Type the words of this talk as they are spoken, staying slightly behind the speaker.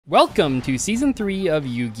Welcome to Season 3 of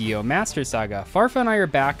Yu-Gi-Oh! Master Saga. Farfa and I are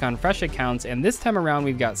back on fresh accounts, and this time around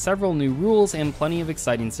we've got several new rules and plenty of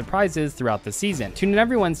exciting surprises throughout the season. Tune in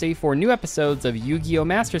every Wednesday for new episodes of Yu-Gi-Oh!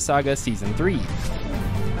 Master Saga Season 3.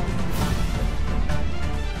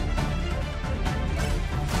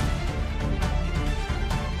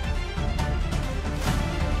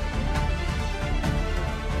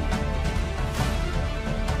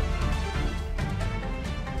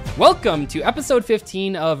 Welcome to episode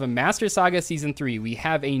 15 of Master Saga Season 3. We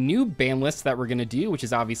have a new ban list that we're going to do, which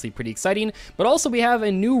is obviously pretty exciting, but also we have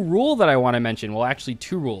a new rule that I want to mention. Well, actually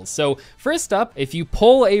two rules. So first up, if you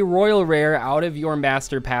pull a Royal Rare out of your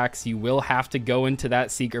Master Packs, you will have to go into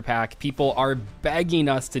that Secret Pack. People are begging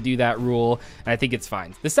us to do that rule, and I think it's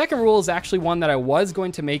fine. The second rule is actually one that I was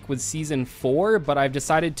going to make with Season 4, but I've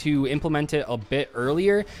decided to implement it a bit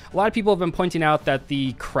earlier. A lot of people have been pointing out that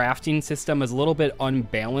the crafting system is a little bit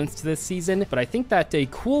unbalanced this season, but I think that a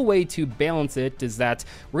cool way to balance it is that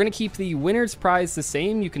we're going to keep the winner's prize the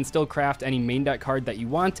same. You can still craft any main deck card that you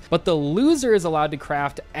want, but the loser is allowed to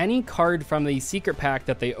craft any card from the secret pack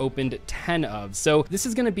that they opened 10 of. So this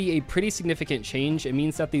is going to be a pretty significant change. It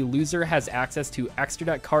means that the loser has access to extra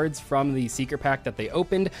deck cards from the secret pack that they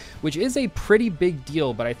opened, which is a pretty big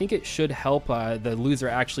deal, but I think it should help the loser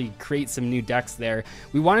actually create some new decks there.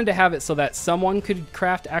 We wanted to have it so that someone could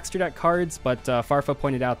craft extra deck cards, but Farfa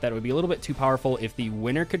pointed out that it would be a little bit too powerful if the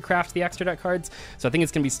winner could craft the extra deck cards, so I think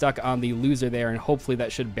it's going to be stuck on the loser there, and hopefully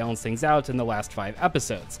that should balance things out in the last 5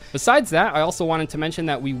 episodes. Besides that, I also wanted to mention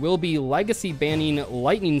that we will be legacy banning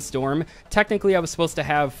Lightning Storm. Technically, I was supposed to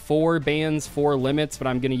have 4 bans, 4 limits, but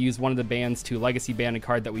I'm going to use one of the bans to legacy ban a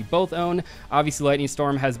card that we both own. Obviously, Lightning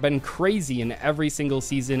Storm has been crazy in every single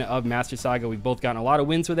season of Master Saga. We've both gotten a lot of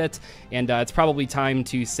wins with it, and it's probably time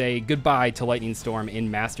to say goodbye to Lightning Storm in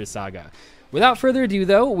Master Saga. Without further ado,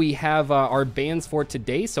 though, we have our bans for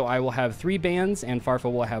today. So I will have 3 bans, and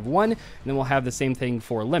Farfa will have 1, and then we'll have the same thing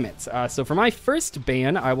for limits. So for my first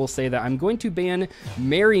ban, I will say that I'm going to ban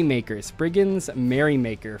Merrymaker, Spriggan's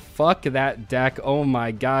Merrymaker. Fuck that deck. Oh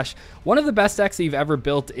my gosh. One of the best decks that you've ever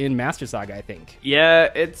built in Master Saga, I think. Yeah,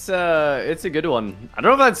 it's a good one. I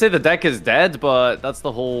don't know if I'd say the deck is dead, but that's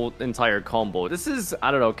the whole entire combo. This is,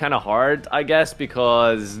 I don't know, kind of hard, I guess,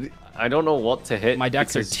 because I don't know what to hit. My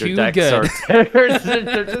decks are too good. There's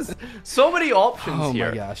just so many options here. Oh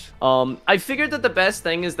my gosh. I figured that the best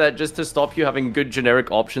thing is that just to stop you having good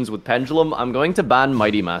generic options with Pendulum, I'm going to ban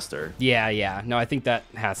Mighty Master. Yeah. No, I think that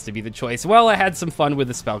has to be the choice. Well, I had some fun with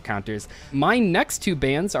the spell counters. My next 2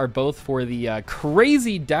 bans are both for the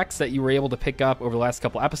crazy decks that you were able to pick up over the last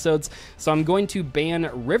couple episodes. So I'm going to ban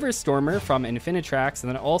Riverstormer from Infinitrax, and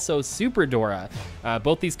then also Super Dora.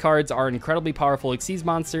 Both these cards are incredibly powerful Xyz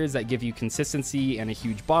monsters that give you consistency and a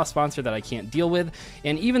huge boss sponsor that I can't deal with.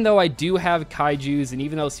 And even though I do have Kaijus, and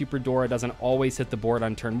even though Super Dora doesn't always hit the board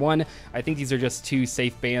on turn 1, I think these are just 2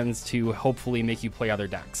 safe bans to hopefully make you play other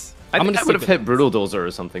decks. I think I would have hit Brutal Dozer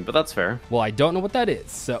or something, but that's fair. Well, I don't know what that is,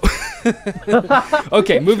 so...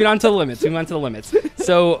 Okay, moving on to the limits.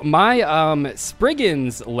 So my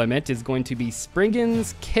Spriggan's limit is going to be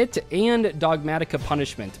Spriggan's Kit and Dogmatica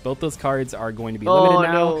Punishment. Both those cards are going to be limited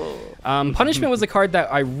now. No. Punishment was a card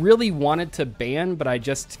that I really wanted to ban, but I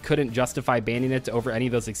just couldn't justify banning it over any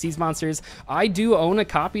of those Xyz monsters. I do own a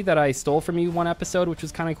copy that I stole from you one episode, which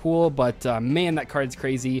was kind of cool, but man, that card's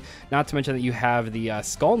crazy. Not to mention that you have the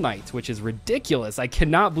Skull Knight, which is ridiculous. I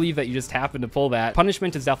cannot believe that you just happened to pull that.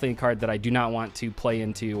 Punishment is definitely a card that I do not want to play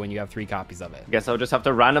into when you have 3 copies of it. I guess I'll just have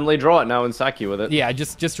to randomly draw it now and sack you with it. Yeah,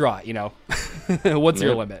 just draw it, you know. What's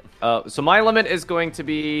your limit? So my limit is going to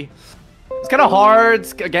be... It's kind of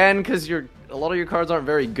hard, again, because a lot of your cards aren't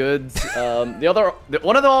very good. One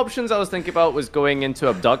of the options I was thinking about was going into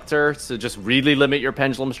Abductor to just really limit your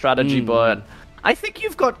Pendulum strategy, but I think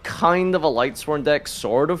you've got kind of a Lightsworn deck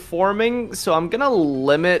sort of forming, so I'm gonna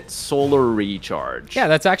limit Solar Recharge. Yeah,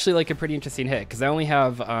 that's actually like a pretty interesting hit, because I only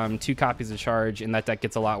have 2 copies of Charge, and that deck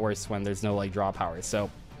gets a lot worse when there's no like draw power, so...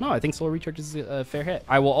 No, I think Solar Recharge is a fair hit.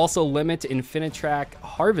 I will also limit Infinitrack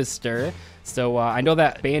Harvester. So I know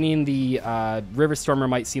that banning the Riverstormer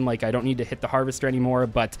might seem like I don't need to hit the Harvester anymore,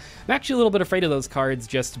 but I'm actually a little bit afraid of those cards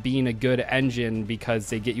just being a good engine because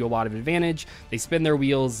they get you a lot of advantage. They spin their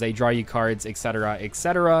wheels, they draw you cards, etc.,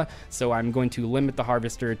 etc. So I'm going to limit the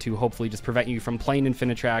Harvester to hopefully just prevent you from playing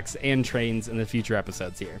Infinitrax and Trains in the future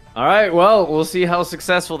episodes here. All right, well, we'll see how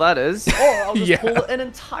successful that is. Or I'll just pull an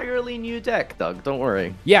entirely new deck, Doug. Don't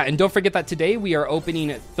worry. Yeah, and don't forget that today we are opening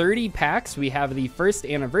 30 packs. We have the first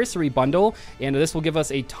anniversary bundle, and this will give us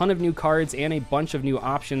a ton of new cards and a bunch of new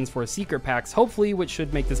options for secret packs, hopefully, which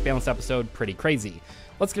should make this balanced episode pretty crazy.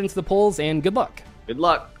 Let's get into the polls, and good luck. Good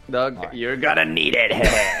luck, Doug. Right. You're gonna need it.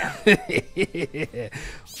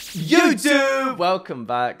 YouTube! Welcome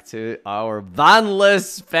back to our Vanless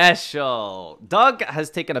special. Doug has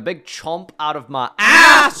taken a big chomp out of my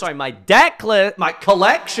my deck list, my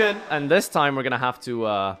collection. And this time we're gonna have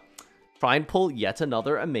to try and pull yet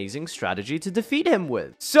another amazing strategy to defeat him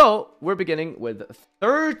with. So we're beginning with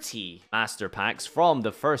 30 master packs from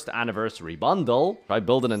the first anniversary bundle. Try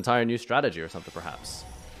build an entire new strategy or something perhaps.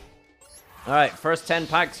 All right, first 10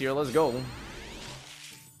 packs here, let's go.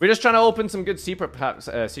 We're just trying to open some good secret packs,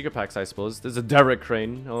 I suppose. There's a Derek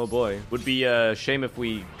Crane. Oh boy. Would be a shame if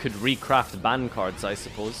we could recraft ban cards, I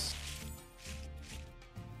suppose.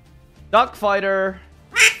 Duck Fighter.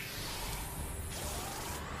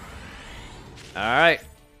 Alright.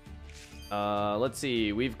 Let's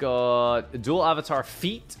see. We've got dual avatar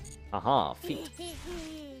feet. Aha, feet.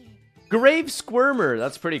 Grave Squirmer.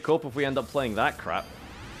 That's pretty cool if we end up playing that crap.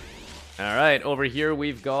 Alright, over here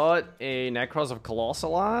we've got a Necros of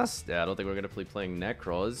Colossalas. Yeah, I don't think we're going to be playing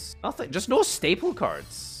Necros. Nothing, just no staple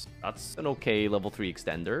cards. That's an okay level 3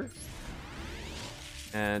 extender.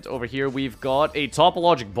 And over here we've got a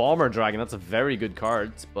Topologic Bomber Dragon. That's a very good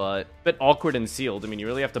card, but a bit awkward and sealed. I mean, you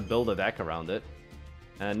really have to build a deck around it.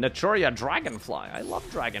 And Naturia Dragonfly. I love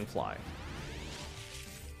Dragonfly.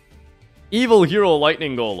 Evil Hero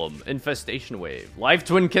Lightning Golem. Infestation Wave. Live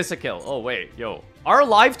Twin Kiss-a-Kill. Oh, wait. Yo. Our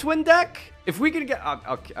Live Twin deck? If we can get...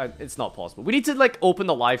 it's not possible. We need to, like, open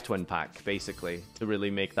the Live Twin pack, basically, to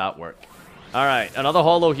really make that work. Alright, another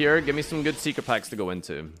holo here. Give me some good secret packs to go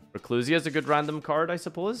into. Reclusia is a good random card, I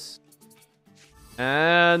suppose.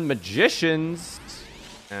 And Magicians.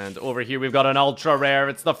 And over here we've got an ultra rare.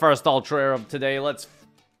 It's the first ultra rare of today. Let's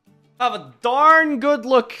have a darn good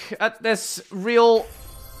look at this real...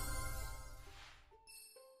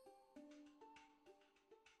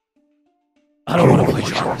 I don't want to play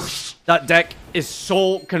Jarvis. That deck is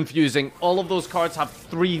so confusing. All of those cards have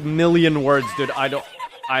 3 million words, dude.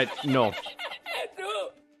 No.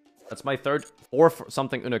 That's my third, fourth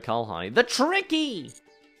something Unokalhai. The Tricky!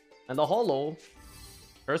 And the holo.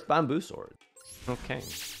 First Bamboo Sword. Okay.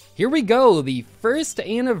 Here we go, the first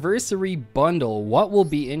anniversary bundle. What will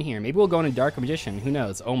be in here? Maybe we'll go into Dark Magician, who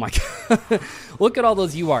knows? Oh my god. Look at all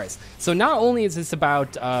those URs. So not only is this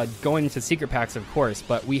about going into secret packs, of course,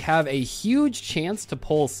 but we have a huge chance to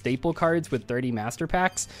pull staple cards with 30 master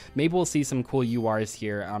packs. Maybe we'll see some cool URs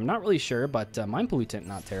here. I'm not really sure, but Mind Pollutant,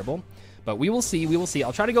 not terrible. But we will see, we will see.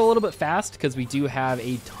 I'll try to go a little bit fast because we do have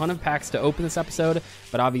a ton of packs to open this episode,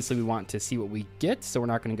 but obviously we want to see what we get, so we're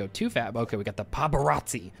not going to go too fast. Okay, we got the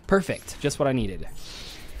Paparazzi. Perfect, just what I needed.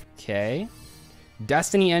 Okay.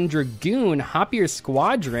 Destiny End Dragoon, Hoppier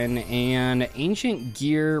Squadron, and Ancient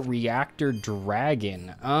Gear Reactor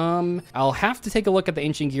Dragon. I'll have to take a look at the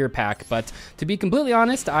Ancient Gear pack, but to be completely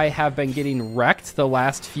honest, I have been getting wrecked the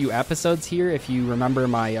last few episodes here. If you remember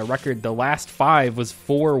my record, the last 5 was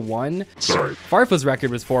 4-1. Sorry. Farfa's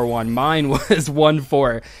record was 4-1. Mine was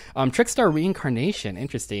 1-4. Trickstar Reincarnation,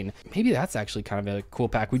 interesting. Maybe that's actually kind of a cool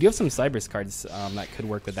pack. We do have some Cybers cards that could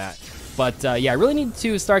work with that. But yeah, I really need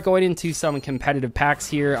to start going into some competitive packs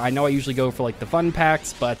here. I know I usually go for like the fun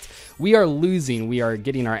packs, but we are losing. We are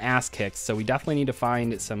getting our ass kicked, so we definitely need to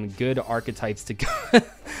find some good archetypes to go.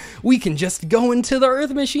 We can just go into the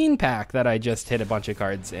Earth Machine pack that I just hit a bunch of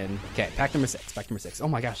cards in. Okay, pack number 6, pack number 6. Oh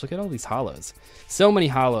my gosh, look at all these holos. So many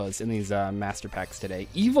holos in these master packs today.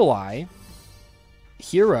 Evil Eye,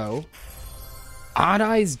 Hero, Odd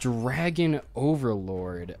Eyes Dragon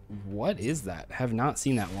Overlord. What is that? Have not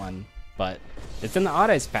seen that one. But it's in the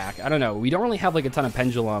Odd Eyes pack. I don't know. We don't really have like a ton of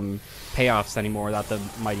Pendulum payoffs anymore without the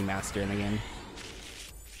Mighty Master in the game.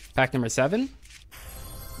 Pack number 7.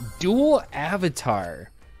 Dual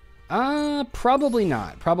Avatar. Probably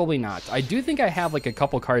not. Probably not. I do think I have like a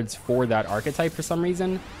couple cards for that archetype for some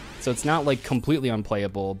reason. So it's not like completely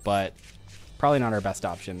unplayable, but probably not our best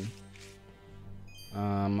option.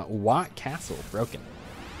 Watt Castle. Broken.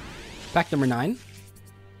 Pack number 9.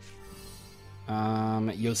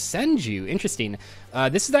 Yosenju, interesting.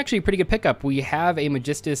 This is actually a pretty good pickup. We have a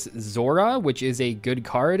Magistus Zora, which is a good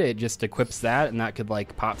card. It just equips that, and that could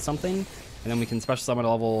like pop something. And then we can special summon a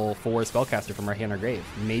level 4 spellcaster from our hand or grave.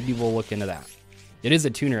 Maybe we'll look into that. It is a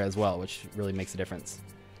tuner as well, which really makes a difference.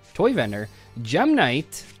 Toy Vendor, Gem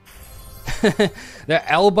Knight, the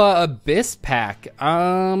Elba Abyss pack.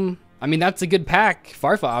 I mean, that's a good pack.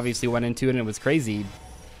 Farfa obviously went into it and it was crazy.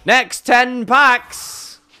 Next 10 packs!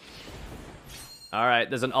 Alright,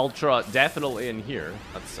 there's an Ultra definitely in here.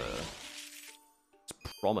 That's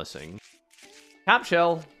promising. Cap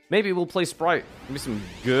Shell. Maybe we'll play Sprite. Give me some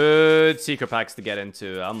good secret packs to get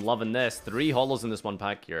into. I'm loving this. 3 holos in this one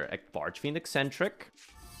pack here. Barge Fiend Eccentric.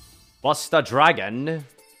 Busta Dragon.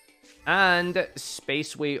 And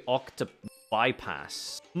Spaceway Octa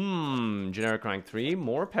Bypass. Generic rank 3.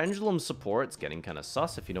 More pendulum support. It's getting kind of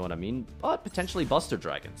sus, if you know what I mean. But potentially Buster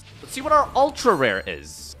Dragons. Let's see what our ultra rare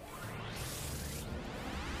is.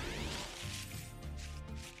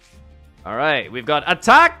 Alright, we've got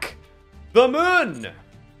Attack the Moon.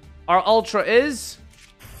 Our ultra is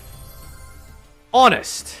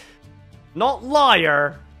Honest. Not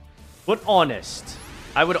Liar, but Honest.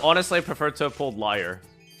 I would honestly prefer to have pulled Liar.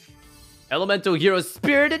 Elemental Hero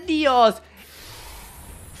Spirit of Dios.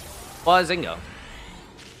 Bazinga.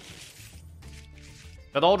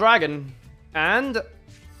 Feather Dragon. And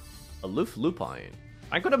Aloof Lupine.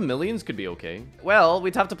 I could have millions could be okay. Well,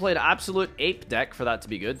 we'd have to play an absolute ape deck for that to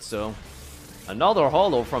be good, so... Another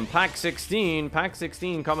holo from Pack 16. Pack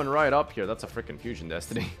 16 coming right up here. That's a freaking Fusion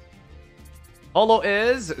Destiny. Holo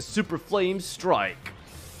is Super Flame Strike.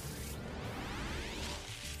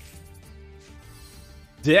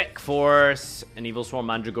 Dick Force. An Evil Swarm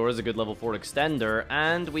Mandragora is a good level 4 extender.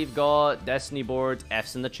 And we've got Destiny Board.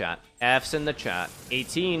 F's in the chat. F's in the chat.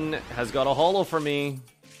 18 has got a holo for me.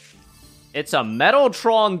 It's a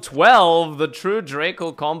Metaltron 12, the True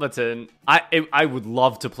Draco Combatant. I would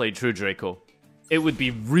love to play True Draco. It would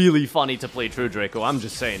be really funny to play True Draco, I'm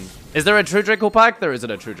just saying. Is there a True Draco pack? There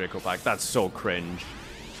isn't a True Draco pack. That's so cringe.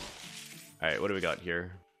 Alright, what do we got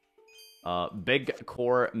here? Big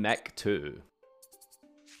Core Mech 2.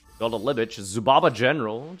 Got a Libich. Zubaba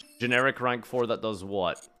General. Generic rank 4 that does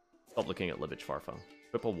what? Stop looking at Libich, Farfa.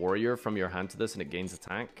 Whip a Warrior from your hand to this and it gains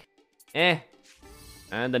attack. And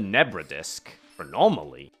the Nebra Disc.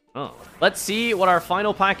 Phenomenally. Oh. Let's see what our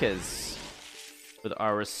final pack is. With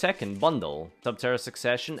our second bundle. Subterra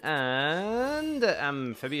Succession and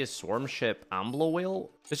Amphibious Swarm Ship Amblo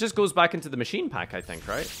Whale. This just goes back into the machine pack, I think,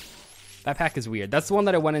 right? That pack is weird. That's the one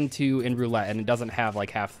that I went into in Roulette, and it doesn't have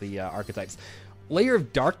like half the archetypes. Layer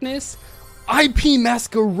of Darkness. IP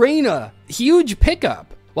Masquerena. Huge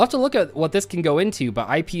pickup. We'll have to look at what this can go into,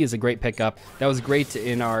 but IP is a great pickup. That was great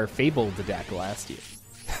in our Fabled deck last year.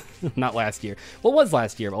 Not last year. Well, it was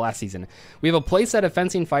last year, but last season. We have a playset of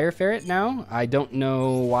Fencing Fire Ferret now. I don't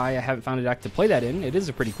know why I haven't found a deck to play that in. It is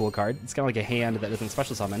a pretty cool card. It's kind of like a hand that doesn't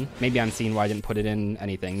special summon. Maybe I'm seeing why I didn't put it in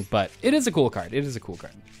anything, but it is a cool card. It is a cool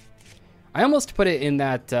card. I almost put it in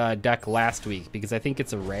that deck last week because I think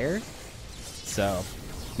it's a rare. So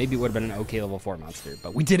maybe it would have been an okay level 4 monster,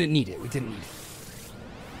 but we didn't need it. We didn't need it.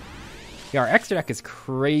 Yeah, our extra deck is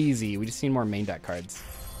crazy. We just need more main deck cards.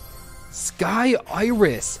 Sky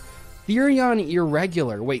Iris. Therion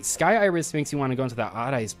Irregular. Wait, Sky Iris makes you want to go into the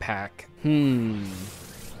Odd Eyes pack. I'll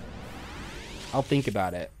think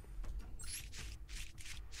about it.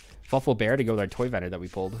 Fluffle Bear to go with our Toy Vendor that we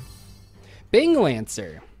pulled. Bing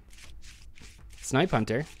Lancer. Snipe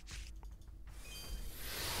Hunter.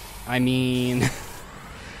 I mean,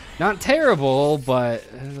 not terrible, but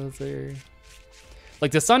those are...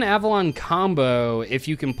 Like, the Sun Avalon combo, if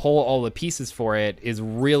you can pull all the pieces for it, is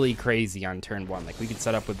really crazy on turn 1. Like, we could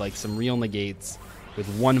set up with, like, some real negates with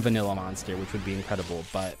one vanilla monster, which would be incredible,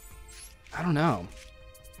 but I don't know.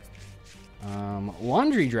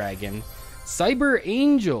 Laundry Dragon. Cyber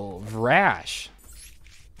Angel. Vrash.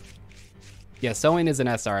 Yeah, Sewing is an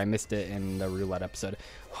SR. I missed it in the Roulette episode.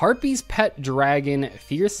 Harpy's Pet Dragon,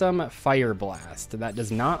 Fearsome Fire Blast. That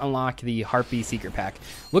does not unlock the Harpy Secret Pack.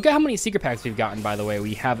 Look at how many Secret Packs we've gotten, by the way.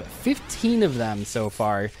 We have 15 of them so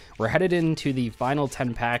far. We're headed into the final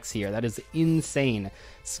 10 packs here. That is insane.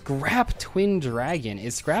 Scrap Twin Dragon.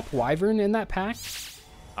 Is Scrap Wyvern in that pack?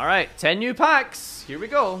 All right, 10 new packs. Here we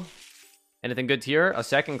go. Anything good here? A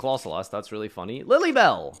second Colossalus. That's really funny.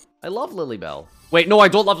 Lilybell. I love Lilybell. Wait, no, I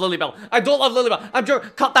don't love Lilybell. I don't love Lilybell. I'm sure.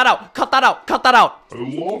 Cut that out. Cut that out. Cut that out. I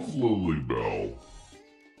love Lilybell.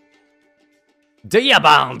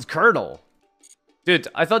 Diabound Colonel. Dude,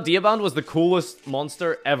 I thought Diabound was the coolest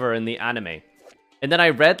monster ever in the anime. And then I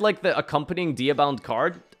read, like, the accompanying Diabound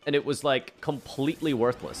card, and it was, like, completely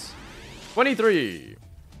worthless. 23.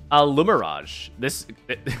 Lumirage. This...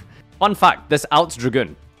 fun fact, this outs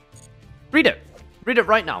Dragoon. Read it. Read it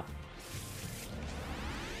right now.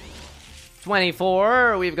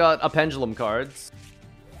 24. We've got a Pendulum cards.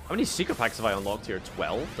 How many secret packs have I unlocked here?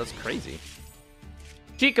 12? That's crazy.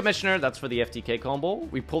 Cheat Commissioner. That's for the FTK combo.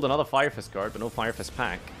 We pulled another Fire Fist card, but no Fire Fist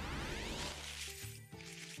pack.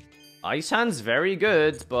 Ice Hand's very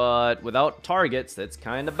good, but without targets, that's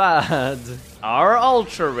kind of bad. Our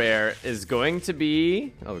ultra rare is going to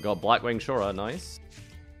be... Oh, we got Blackwing Shora. Nice.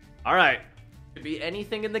 All right. Could be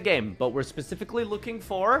anything in the game, but we're specifically looking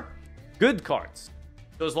for good cards.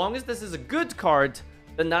 So as long as this is a good card,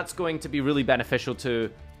 then that's going to be really beneficial to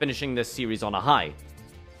finishing this series on a high.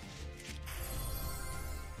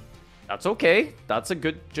 That's okay. That's a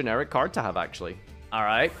good generic card to have, actually. All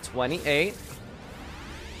right, 28.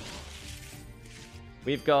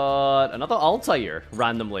 We've got another Altair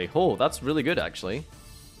randomly. Oh, that's really good, actually.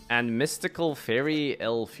 And Mystical Fairy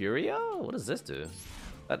Elfuria? What does this do?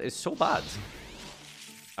 That is so bad.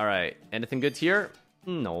 All right, anything good here?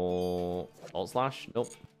 No. Alt Slash?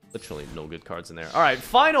 Nope. Literally no good cards in there. All right,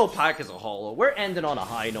 final pack is a holo. We're ending on a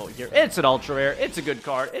high note here. It's an ultra rare. It's a good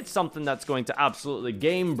card. It's something that's going to absolutely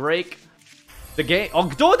game break the game.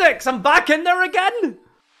 Ogdodex, I'm back in there again.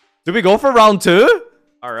 Do we go for round 2?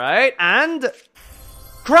 All right, and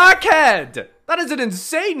Crackhead. That is an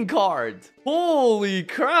insane card. Holy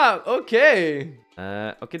crap. Okay.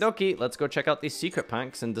 Okie dokie. Let's go check out these secret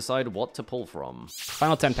packs and decide what to pull from.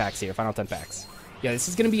 Final 10 packs here. Final 10 packs. Yeah, this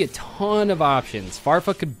is going to be a ton of options.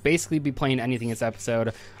 Farfa could basically be playing anything this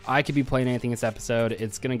episode. I could be playing anything this episode.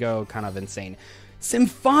 It's going to go kind of insane.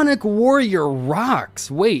 Symphonic Warrior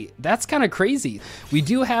rocks. Wait, that's kind of crazy. We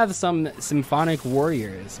do have some Symphonic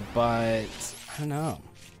Warriors, but I don't know.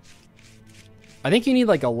 I think you need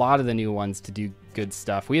like a lot of the new ones to do good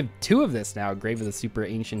stuff. We have 2 of this now. Grave of the Super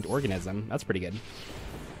Ancient Organism. That's pretty good.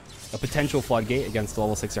 A potential Floodgate against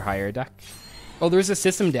level 6 or higher deck. Oh, there's a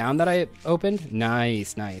system down that I opened.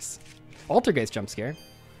 Nice, nice. Altergeist jump scare.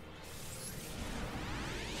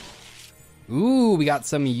 Ooh, we got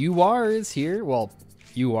some URs here. Well,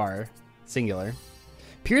 UR, singular.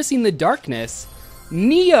 Piercing the Darkness.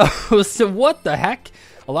 Neos, what the heck?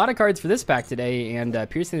 A lot of cards for this pack today, and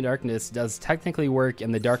Piercing the Darkness does technically work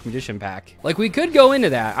in the Dark Magician pack. Like, we could go into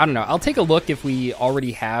that. I don't know. I'll take a look if we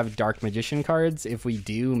already have Dark Magician cards. If we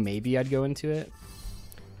do, maybe I'd go into it.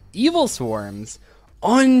 Evil Swarms.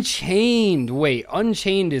 Unchained. Wait,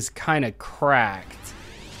 Unchained is kind of cracked.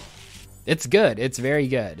 It's good. It's very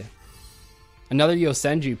good. Another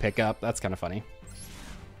Yosenju pickup. That's kind of funny.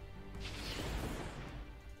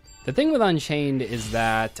 The thing with Unchained is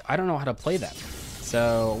that I don't know how to play them.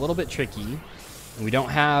 So a little bit tricky. And we don't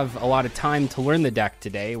have a lot of time to learn the deck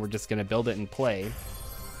today. We're just going to build it and play.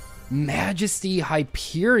 Majesty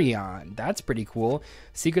Hyperion. That's pretty cool.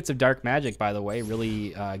 Secrets of Dark Magic, by the way,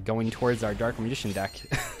 really going towards our Dark Magician deck.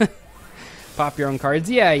 Pop your own cards.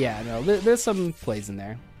 Yeah, no, there's some plays in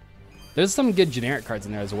there. There's some good generic cards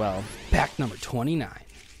in there as well. Pack number 29.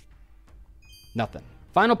 Nothing.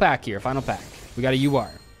 Final pack here, final pack. We got a UR.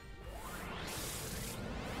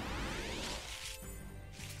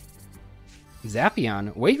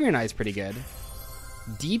 Zappion. Wavering Eye is pretty good.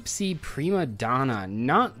 Deep Sea Prima Donna.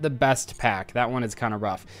 Not the best pack. That one is kind of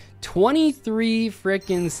rough. 23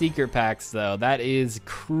 freaking secret packs, though. That is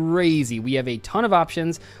crazy. We have a ton of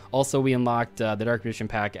options. Also, we unlocked the Dark Magician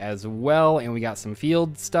pack as well, and we got some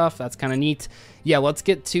field stuff. That's kind of neat. Yeah, let's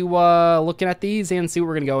get to looking at these and see what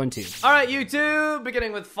we're going to go into. All right, YouTube,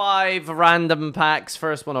 beginning with 5 random packs.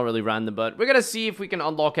 First one, not really random, but we're going to see if we can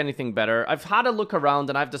unlock anything better. I've had a look around,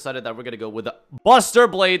 and I've decided that we're going to go with a Buster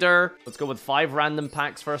Blader. Let's go with 5 random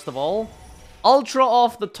packs first of all. Ultra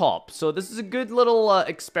off the top. So this is a good little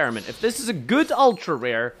experiment. If this is a good ultra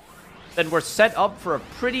rare, then we're set up for a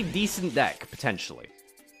pretty decent deck, potentially.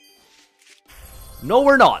 No,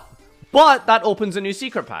 we're not. But that opens a new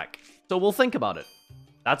secret pack. So we'll think about it.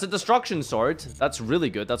 That's a Destruction Sword. That's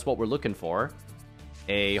really good. That's what we're looking for.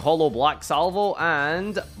 A Hollow Black Salvo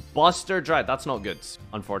and Buster Dread. That's not good,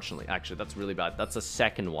 unfortunately. Actually, that's really bad. That's a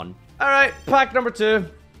second one. All right, pack number 2.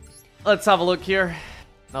 Let's have a look here.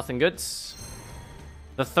 Nothing good.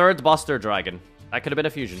 The third Buster Dragon. That could have been a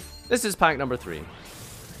fusion. This is pack number 3.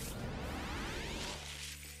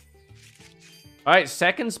 Alright,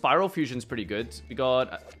 second Spiral Fusion's pretty good. We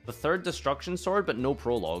got the third Destruction Sword, but no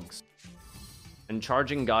prologues. And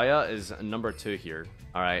Charging Gaia is number 2 here.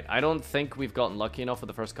 Alright, I don't think we've gotten lucky enough with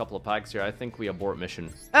the first couple of packs here. I think we abort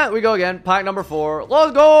mission. And we go again. Pack number 4.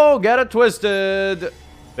 Let's go! Get it twisted!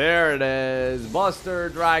 There it is. Buster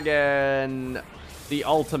Dragon. The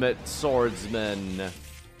ultimate swordsman.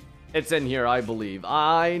 It's in here, I believe.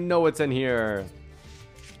 I know it's in here.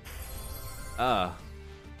 That's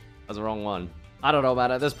the wrong one. I don't know,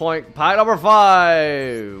 man. At this point, pack number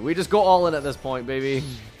 5. We just go all in at this point, baby.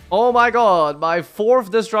 Oh my god, my 4th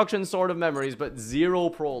Destruction Sword of Memories, but 0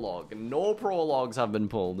 prologue. No prologues have been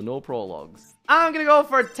pulled. No prologues. I'm gonna go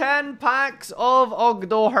for 10 packs of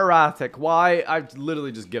Ogdo Hieratic. Why? I've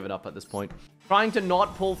literally just given up at this point. Trying to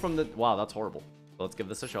not pull from the... Wow, that's horrible. Let's give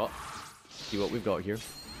this a shot. See what we've got here.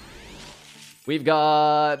 We've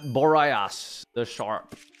got Boreas, the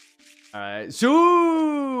Sharp. Alright. So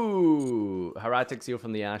Hieratics Seal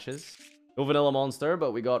from the Ashes. No Vanilla Monster,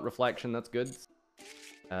 but we got Reflection. That's good.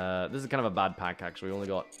 This is kind of a bad pack, actually. We only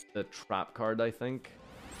got the Trap card, I think.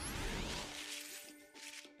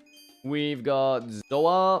 We've got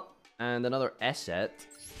Zoa and another Esset.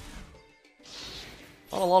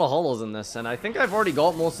 Not a lot of holos in this, and I think I've already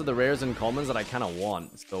got most of the rares and commons that I kind of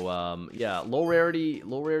want. So, yeah, low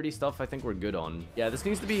rarity stuff I think we're good on. Yeah, this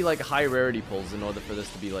needs to be, like, high rarity pulls in order for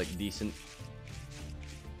this to be, like, decent.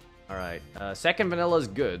 Alright, second vanilla is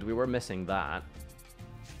good. We were missing that.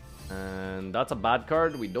 And that's a bad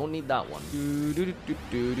card. We don't need that one.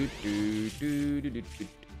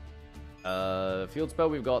 Field spell,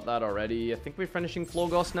 we've got that already. I think we're finishing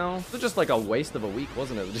Flogos now. It was just like a waste of a week,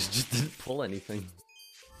 wasn't it? We just didn't pull anything.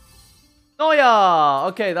 Noya!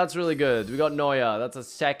 Okay, that's really good. We got Noya. That's a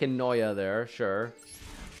second Noya there, sure.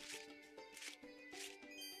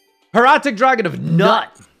 Hieratic Dragon of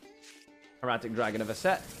Nut! Hieratic Dragon of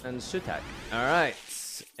Aset and Sutek. Alright.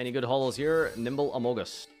 Any good holos here? Nimble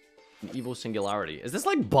Amogus. Evo Singularity. Is this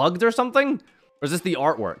like bugged or something? Or is this the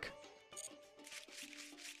artwork?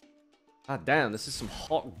 God damn, this is some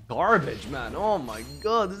hot garbage, man. Oh my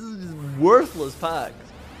god, this is just worthless packs.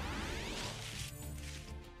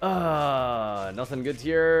 Nothing good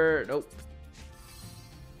here. Nope.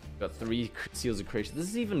 Got 3 Seals of Creation. Does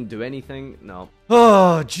this even do anything? No.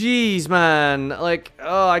 Oh, jeez, man. Like,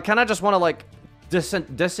 I kind of just want to, like,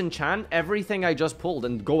 disenchant everything I just pulled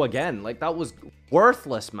and go again. Like, that was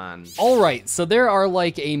worthless, man. All right, so there are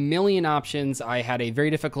like a million options. I had a very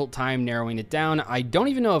difficult time narrowing it down. I don't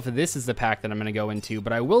even know if this is the pack that I'm going to go into,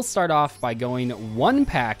 but I will start off by going 1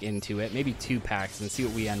 pack into it, maybe 2 packs, and see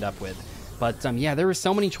what we end up with. But yeah, there were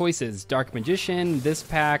so many choices. Dark Magician, this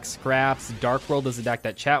pack, Scraps, Dark World is a deck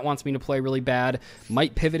that chat wants me to play really bad.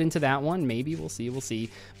 Might pivot into that one, maybe, we'll see.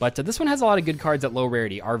 But this one has a lot of good cards at low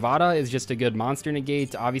rarity. Arvada is just a good monster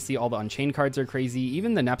negate. Obviously, all the Unchained cards are crazy.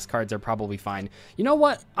 Even the Neps cards are probably fine. You know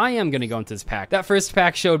what? I am going to go into this pack. That first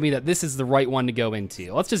pack showed me that this is the right one to go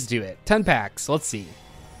into. Let's just do it. 10 packs, let's see.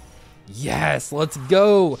 Yes, let's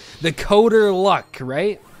go. The Coder luck,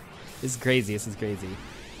 right? This is crazy, this is crazy.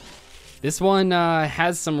 This one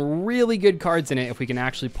has some really good cards in it if we can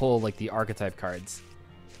actually pull like the archetype cards.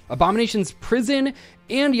 Abomination's Prison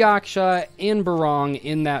and Yaksha and Barong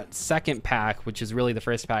in that second pack, which is really the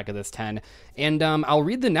first pack of this 10. And I'll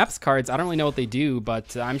read the Neps cards. I don't really know what they do,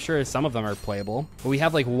 but I'm sure some of them are playable. But we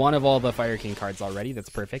have like one of all the Fire King cards already. That's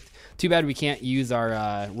perfect. Too bad we can't use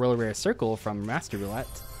our Royal Rare Circle from Master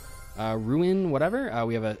Roulette. Ruin, whatever.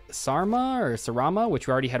 We have a Sarma or Sarama, which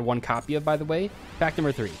we already had 1 copy of, by the way. Pack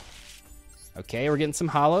number 3. Okay, we're getting some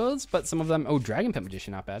holos, but some of them... Oh, Dragon Pit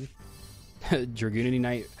Magician, not bad. Dragoonity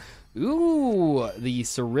Knight. Ooh, the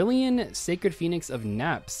Cerulean Sacred Phoenix of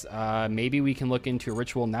Neps. Maybe we can look into a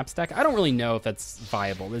Ritual Neps deck. I don't really know if that's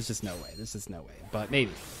viable. There's just no way. There's just no way, but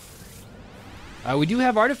maybe. We do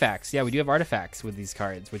have artifacts. Yeah, we do have artifacts with these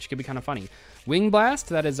cards, which could be kind of funny. Wing Blast,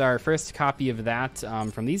 that is our first copy of that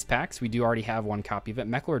from these packs. We do already have 1 copy of it.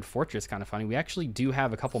 Mechlord Fortress, kind of funny. We actually do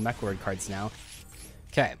have a couple Mechlord cards now.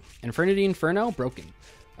 Okay, Infernity Inferno, broken.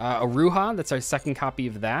 Aruha, that's our second copy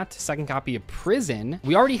of that. Second copy of Prison.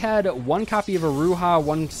 We already had 1 copy of Aruha,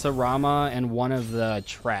 1 Sarama, and 1 of the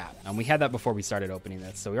Trap. We had that before we started opening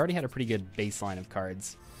this, so we already had a pretty good baseline of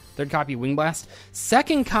cards. Third copy, Wing Blast.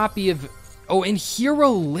 Second copy of... Oh, and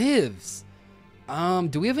Hero Lives.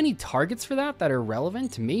 Do we have any targets for that are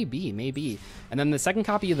relevant? Maybe, maybe. And then the second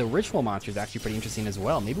copy of the Ritual Monster is actually pretty interesting as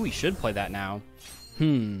well. Maybe we should play that now.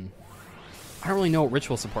 I don't really know what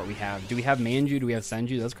ritual support we have. Do we have Manju? Do we have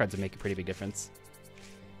Senju? Those cards would make a pretty big difference.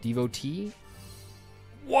 Devotee?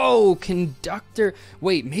 Whoa, Conductor.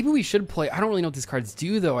 Wait, maybe we should play. I don't really know what these cards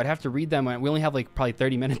do, though. I'd have to read them. We only have like probably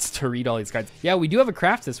 30 minutes to read all these cards. Yeah, we do have a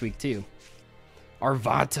craft this week, too.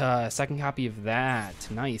 Arvata, second copy of that.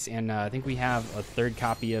 Nice. And I think we have a third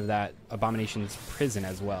copy of that Abomination's Prison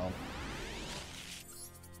as well.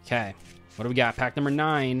 Okay, what do we got? Pack number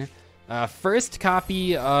 9. First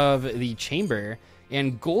copy of the Chamber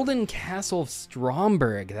and Golden Castle of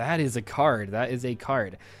Stromberg. That is a card. That is a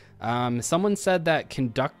card. Someone said that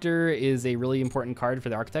Conductor is a really important card for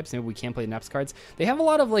the archetypes. Maybe we can't play Neps cards. They have a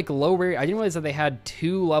lot of like low rare. I didn't realize that they had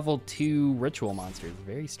 2 level 2 ritual monsters.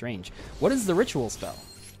 Very strange. What is the ritual spell?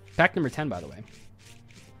 Pack number 10, by the way.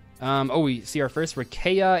 Oh, we see our first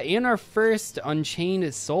Rikeya and our first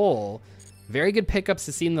Unchained Soul. Very good pickups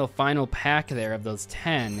to see in the final pack there of those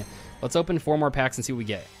 10. Let's open 4 more packs and see what we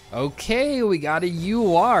get. Okay, we got a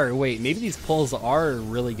UR. Wait, maybe these pulls are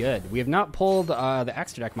really good. We have not pulled the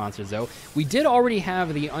extra deck monsters, though. We did already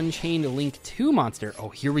have the Unchained Link 2 monster. Oh,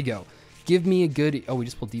 here we go. Give me a good... Oh, we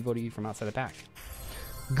just pulled Devotee from outside the pack.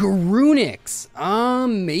 Garunix.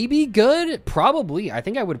 Maybe good? Probably. I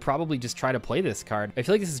think I would probably just try to play this card. I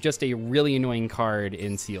feel like this is just a really annoying card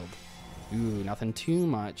in Sealed. Ooh, nothing too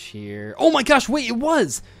much here. Oh my gosh, wait, it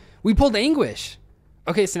was! We pulled Anguish.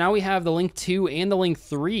 Okay, so now we have the Link 2 and the Link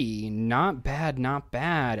 3. Not bad, not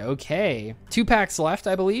bad. Okay. 2 packs left,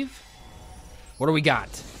 I believe. What do we got?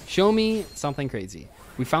 Show me something crazy.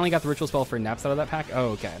 We finally got the Ritual Spell for Neps out of that pack. Oh,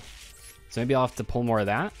 okay. So maybe I'll have to pull more of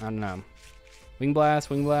that. I don't know. Wing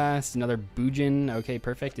Blast, another Bujin. Okay,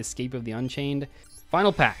 perfect. Escape of the Unchained.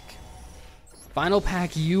 Final pack. Final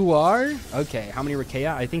pack you are? Okay, how many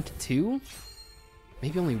Rikea? I think 2?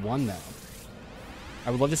 Maybe only 1, though. I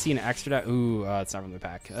would love to see an extra. Ooh, it's not from the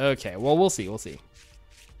pack. Okay, well, we'll see. We'll see.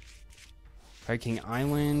 Fire King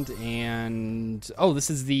Island and... Oh, this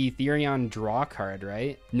is the Therion draw card,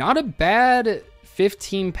 right? Not a bad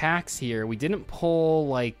 15 packs here. We didn't pull,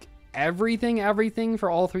 like, everything for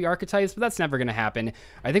all 3 archetypes, but that's never going to happen.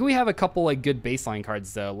 I think we have a couple, like, good baseline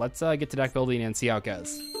cards, though. Let's get to deck building and see how it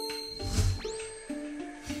goes.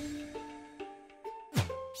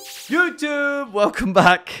 YouTube, welcome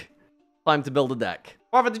back. Time to build a deck.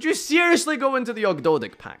 Farfa, did you seriously go into the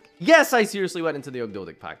Ogdoadic pack? Yes, I seriously went into the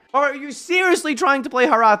Ogdoadic pack. Are you seriously trying to play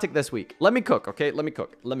Hieratic this week? Let me cook, okay? Let me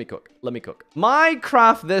cook. My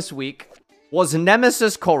craft this week was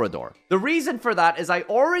Nemesis Corridor. The reason for that is I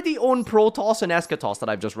already own Protoss and Eschatos that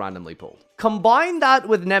I've just randomly pulled. Combine that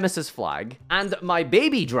with Nemesis Flag and my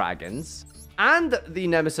baby dragons and the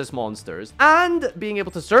Nemesis monsters, and being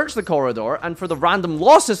able to search the corridor, and for the random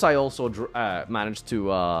losses I also managed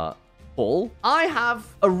to pull, I have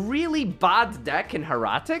a really bad deck in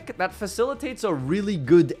Hieratic that facilitates a really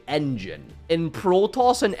good engine in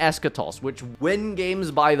Protoss and Eschatos, which win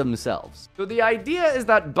games by themselves. So the idea is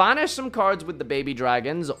that banish some cards with the baby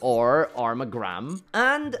dragons or Armagram,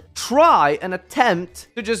 and try and attempt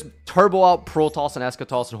to just turbo out Protoss and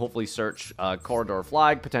Eschatos and hopefully search Corridor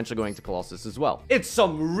Flag, potentially going to Colossus as well. It's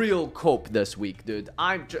some real cope this week, dude.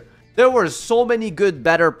 There were so many good,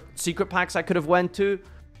 better secret packs I could have went to.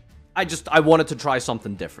 I wanted to try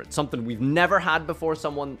something different. Something we've never had before.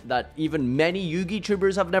 Someone that even many Yugi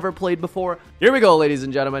tubers have never played before. Here we go, ladies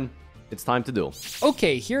and gentlemen. It's time to duel.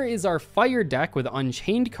 Okay, here is our Fire deck with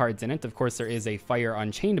Unchained cards in it. Of course, there is a Fire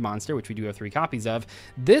Unchained monster, which we do have 3 copies of.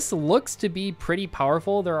 This looks to be pretty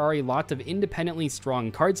powerful. There are a lot of independently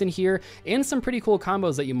strong cards in here, and some pretty cool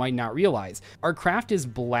combos that you might not realize. Our craft is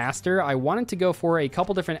Blaster. I wanted to go for a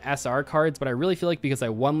couple different SR cards, but I really feel like because I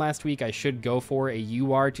won last week, I should go for a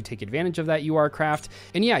UR to take advantage of that UR craft.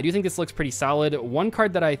 And yeah, I do think this looks pretty solid. One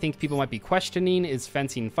card that I think people might be questioning is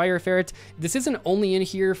Fencing Fire Ferret. This isn't only in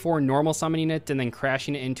here for normal summoning it and then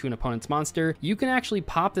crashing it into an opponent's monster. You can actually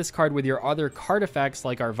pop this card with your other card effects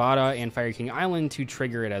like Arvada and Fire King Island to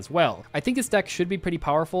trigger it as well. I think this deck should be pretty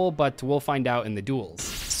powerful, but we'll find out in the duels.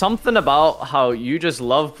 Something about how you just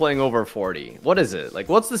love playing over 40. What is it? Like,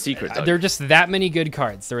 what's the secret? There are just that many good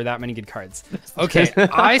cards. There were that many good cards. Okay,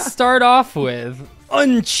 I start off with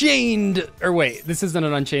Unchained. Or wait, this isn't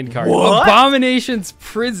an Unchained card. What? Abomination's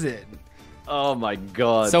Prison. Oh my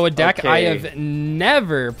god. So a deck I have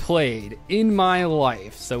never played in my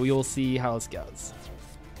life. So we will see how this goes.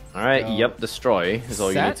 Alright, yep, destroy is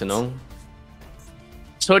all you need to know.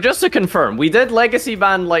 So just to confirm, we did Legacy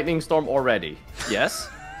ban Lightning Storm already. Yes?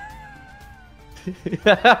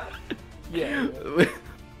 Yeah.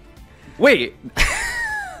 Wait.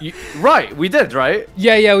 Right, we did, right?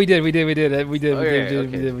 Yeah, we did. We did.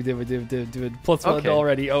 Plus one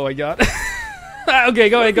already. Oh my god. Okay,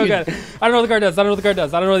 go ahead. I don't know what the card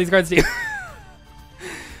does. I don't know what these cards do.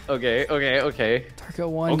 Okay. Darko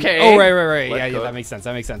 1. Okay. Oh, right. Yeah, that makes sense.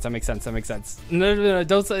 No,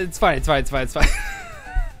 don't. It's fine.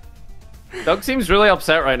 Doug seems really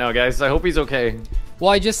upset right now, guys. I hope he's okay.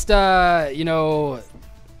 Well, I just, searched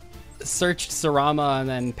Sarama and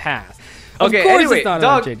then passed. Okay, of course anyway, it's not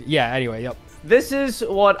Doug, yep. This is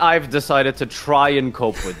what I've decided to try and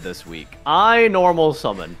cope with this week. I normal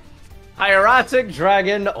summon Hieratic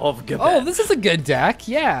Dragon of Gebet. Oh, this is a good deck.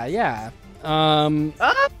 Yeah.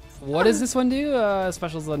 What does this one do?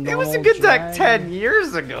 Specials on normal. It was a good dragon. deck 10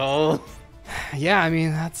 years ago. Yeah, I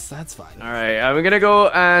mean, that's fine. All right, I'm going to go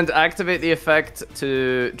and activate the effect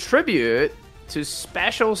to tribute to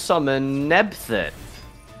special summon Nebthith.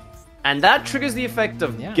 And that triggers the effect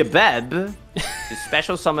of Gebeb to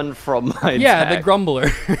special summon from my deck. The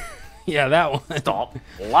Grumbler. Yeah, that one. Stop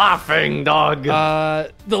laughing, dog.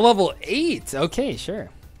 The level 8. Okay, sure.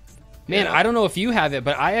 Man, I don't know if you have it,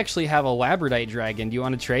 but I actually have a Labradite Dragon. Do you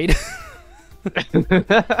want to trade?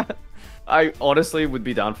 I honestly would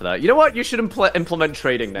be down for that. You know what? You should implement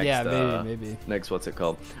trading next. Yeah, maybe. Next, what's it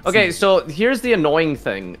called? Okay, so here's the annoying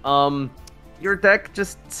thing. Your deck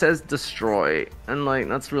just says destroy, and like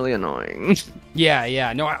that's really annoying.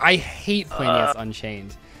 Yeah. No, I hate playing against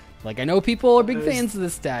Unchained. Like, I know people are big fans of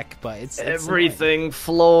this deck, but it's everything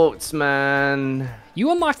floats, man.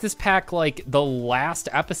 You unlocked this pack like the last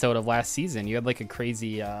episode of last season. You had like a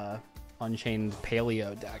crazy Unchained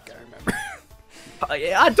Paleo deck, I remember.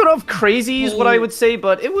 I don't know if crazy is what I would say,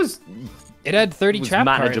 but it was... It had 30 trap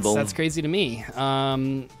manageable. cards. That's crazy to me.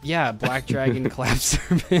 Yeah, Black Dragon, Collapse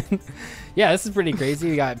Serpent. Yeah, this is pretty crazy.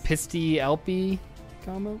 We got Pisty, Elpy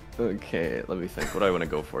combo. Okay, let me think. What do I want to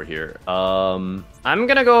go for here? I'm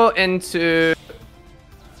gonna go into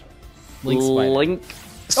Link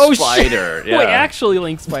Spider. Spider. Yeah. Wait, actually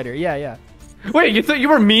Link Spider. Yeah. Wait, you thought you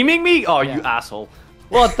were memeing me? Oh, Yeah. you asshole.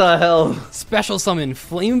 What the hell? Special summon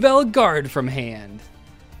Flamebell Guard from hand.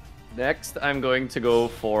 Next, I'm going to go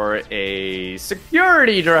for a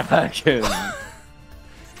Security Dragon.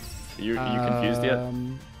 You confused yet?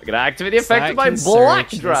 I'm gonna activate the effect of my Black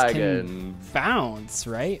Dragon. Bounce,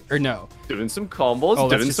 right? Or no? Doing some combos. Oh,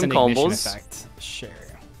 that's doing just some an ignition combos. effect. Sure.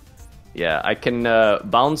 Yeah, I can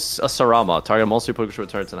bounce a Sarama. Target monster Pokemon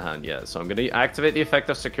returns in hand. Yeah, so I'm gonna activate the effect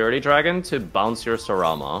of Security Dragon to bounce your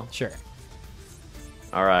Sarama. Sure.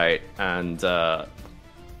 All right, and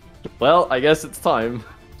well, I guess it's time.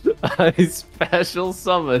 I special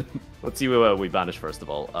summon. Let's see what we banish first of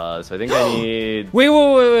all. So I think I need.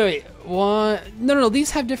 Wait. What? No. These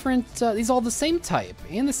have different. These all the same type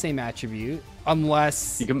and the same attribute,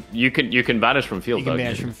 unless You can banish from field. you can Doug.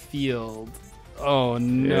 banish from field. Oh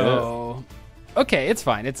no. Yeah. Okay, it's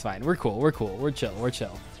fine. We're cool. We're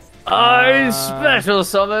chill. I special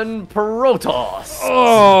summon Protoss.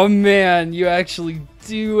 Oh man, you actually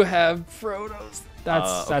do have Protoss.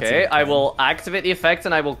 That's okay. it, I will activate the effect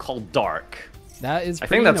and I will call Dark. That is. I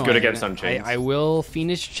think that's good annoying. against Unchained. I will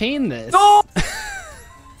Phoenix Chain this. No!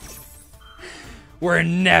 We're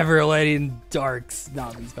never letting Darks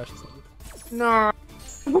not be special summons. No.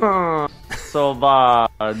 So bad.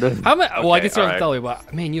 How much? Well, I Okay, can start all with Telly,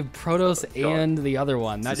 but man, you have Protoss and the other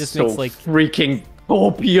one. That just so makes like freaking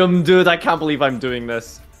opium, dude. I can't believe I'm doing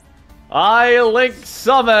this. I link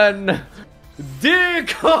summon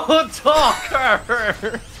Accesscode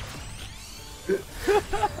Talker.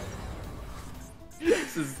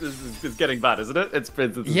 This is getting bad, isn't it? It's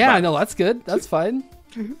yeah, bad. no, that's good. That's fine.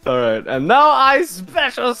 All right, and now I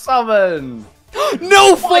special summon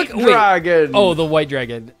No White fuck. Wait. Dragon. Oh, the White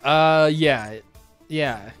Dragon. Yeah.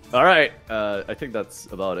 All right. I think that's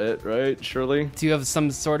about it, right? Surely. Do you have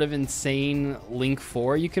some sort of insane Link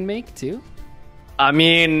 4 you can make too? I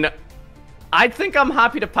mean, I think I'm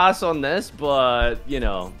happy to pass on this, but you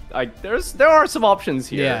know, there are some options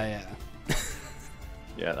here. Yeah.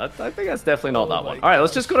 Yeah, I think that's definitely not that my one. All right,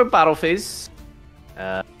 let's just go to battle phase.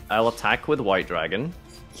 I'll attack with White Dragon.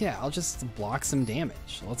 Yeah, I'll just block some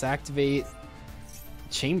damage. Let's activate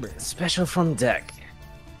Chamber. Special from deck.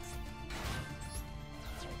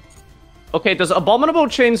 Okay, does Abominable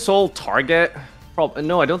Chain Soul target?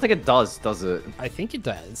 No, I don't think it does it? I think it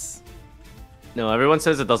does. No, everyone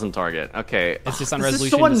says it doesn't target. Okay. It's just on this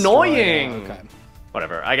resolution. is so destroy. annoying. Okay.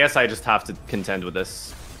 Whatever. I guess I just have to contend with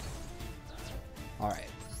this. All right.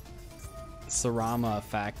 Sarama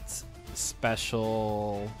effect.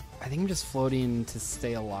 Special. I think I'm just floating to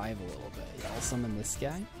stay alive a little bit. Yeah, I'll summon this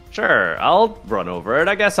guy. Sure, I'll run over it.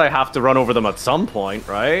 I guess I have to run over them at some point,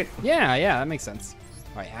 right? Yeah, that makes sense.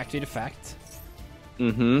 All right, activate effect.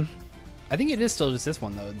 Mm-hmm. I think it is still just this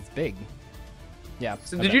one, though. It's big. Yeah.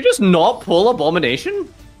 So did you just not pull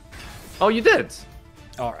Abomination? Oh, you did.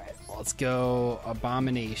 All right, let's go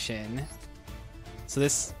Abomination. So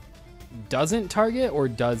this doesn't target or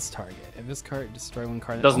does target? If this card destroy one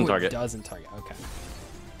card, Doesn't target. It doesn't target. Okay.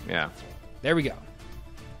 Yeah. There we go.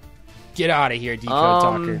 Get out of here, Decode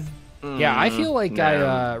Talker. Yeah, I feel like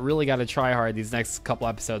I really got to try hard these next couple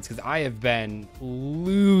episodes because I have been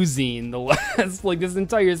losing the last, like this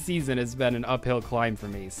entire season has been an uphill climb for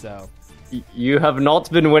me, so. You have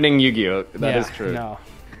not been winning Yu-Gi-Oh! That is true. No.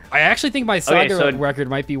 I actually think my Saga so- record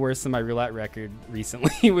might be worse than my Roulette record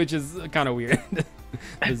recently, which is kind of weird.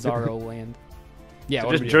 Bizarro land. Yeah,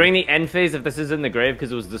 So just during the end phase, if this is in the grave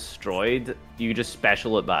because it was destroyed, you just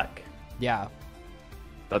special it back. Yeah.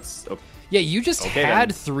 That's okay. Yeah, you just Okay,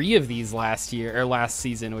 had then. 3 of these last year or last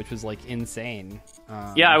season, which was like insane.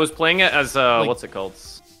 Yeah, I was playing it as what's it called?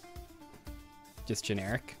 Just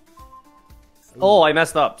generic. Oh, I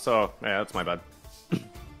messed up. So yeah, that's my bad.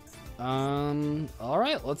 All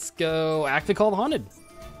right, let's go. Active Call the Haunted.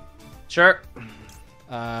 Sure.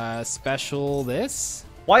 Special this.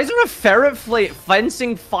 Why is there a ferret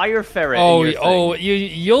fencing fire ferret? in your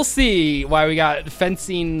thing? You'll see why we got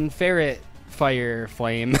fencing ferret fire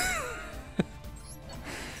flame.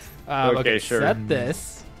 Okay, sure. Set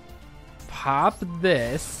this. Pop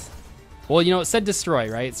this. Well, you know, it said destroy,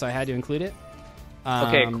 right? So I had to include it.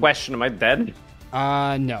 Okay, question, am I dead?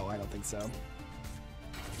 No, I don't think so.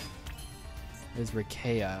 There's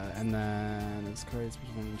Rikea, and then it's crazy.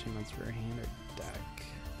 Chain monster for hand or deck.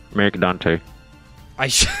 Make Dante. I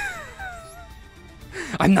should.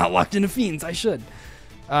 I'm not locked into fiends. I should.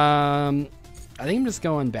 I think I'm just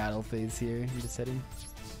going battle phase here. I'm just hitting.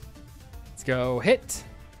 Let's go hit.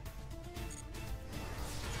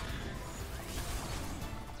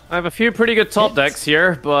 I have a few pretty good top decks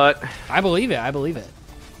here, but I believe it. I believe it.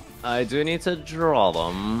 I do need to draw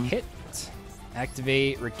them. Hit.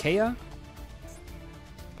 Activate Rikea.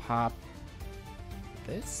 Pop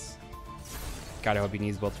this. God, I hope he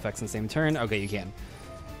needs both effects in the same turn. Okay, you can.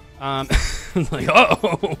 Like, oh.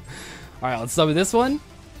 All right, let's start with this one.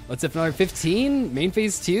 Let's hit another 15. Main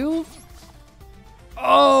phase 2.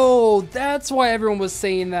 Oh, that's why everyone was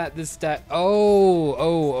saying that this deck.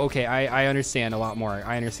 Oh, okay. I understand a lot more.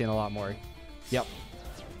 I understand a lot more. Yep.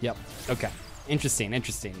 Okay.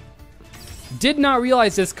 Interesting. Did not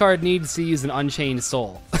realize this card needs to use an Unchained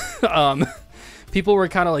Soul. People were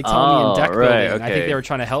kind of like telling me in deck building. Okay. I think they were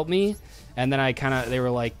trying to help me, and then they were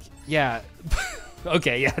like, yeah,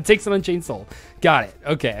 okay, yeah, it takes an Unchained Soul. Got it.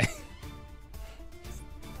 Okay.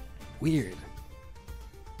 Weird.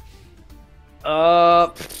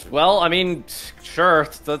 Well, I mean, sure,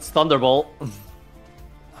 that's Thunderbolt.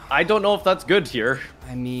 I don't know if that's good here.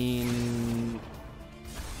 I mean,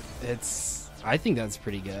 I think that's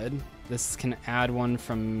pretty good. This can add one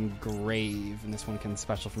from Grave, and this one can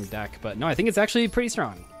special from deck. But no, I think it's actually pretty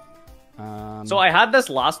strong. So I had this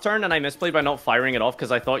last turn, and I misplayed by not firing it off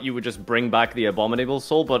because I thought you would just bring back the Abominable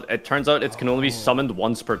Soul, but it turns out it can only be summoned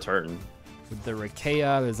once per turn. With the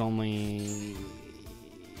Rikea, there's only...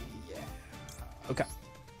 Yeah. Okay.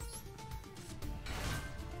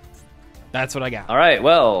 That's what I got. All right,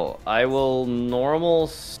 well, I will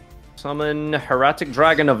normal summon Hieratic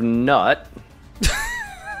Dragon of Nut.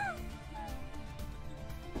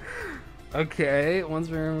 Okay, once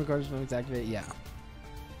we're cards activate, yeah.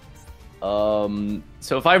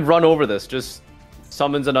 So if I run over this, just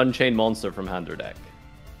summons an Unchained monster from hand or deck.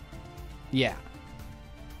 Yeah.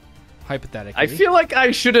 Hypothetically. I feel like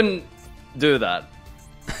I shouldn't do that.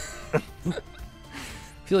 I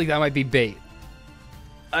feel like that might be bait.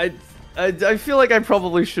 I feel like I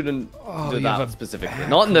probably shouldn't do that specifically.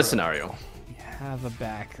 Not in this scenario. You have a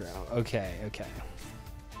background. Okay.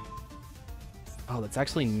 Oh, that's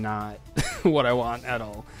actually not what I want at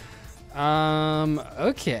all.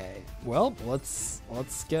 Okay. Well, let's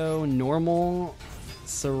go normal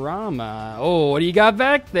Sarama. Oh, what do you got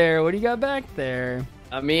back there?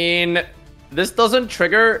 I mean, this doesn't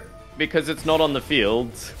trigger because it's not on the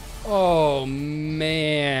field. Oh,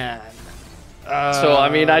 man. So, I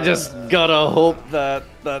mean, I just gotta hope that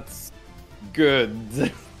that's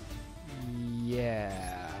good. Yeah.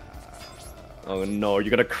 Oh no,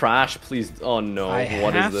 you're gonna crash, please. Oh no,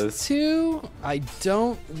 what is this? I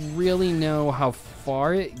don't really know how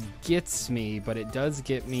far it gets me, but it does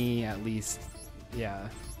get me at least, yeah.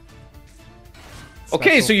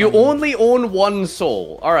 Okay, so you only own one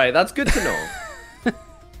soul. Alright, that's good to know.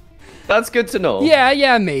 That's good to know.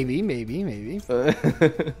 Yeah, maybe.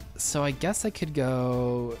 So I guess I could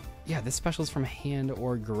go, yeah, this special is from hand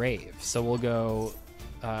or grave. So we'll go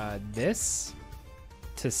this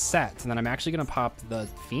to set, and then I'm actually going to pop the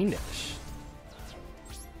Fiendish.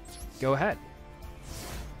 Go ahead.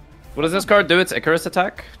 What does this card do? It's Icarus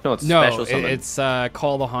attack? No, it's special summon. It's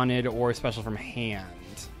Call the Haunted or special from hand.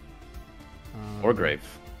 Or grave.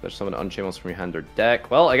 There's summon Unchained monster from your hand or deck.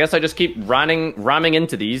 Well, I guess I just keep ramming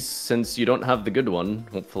into these since you don't have the good one,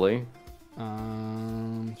 hopefully.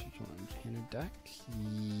 Hand or deck?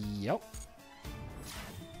 Yep.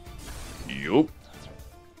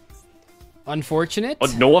 Unfortunate.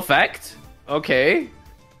 Oh, no effect? Okay.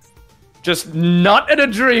 Just not in a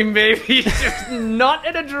dream, baby. Just not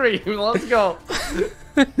in a dream. Let's go.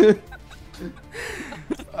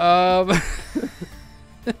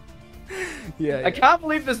 Yeah. I can't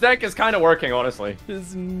believe this deck is kind of working, honestly.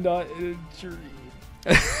 Just not in a dream.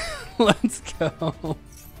 Let's go.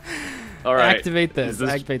 All right. Activate this.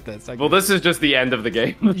 Activate this. Well, this is just the end of the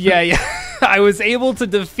game. Yeah. I was able to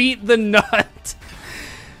defeat the nut.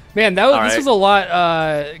 Man, this was a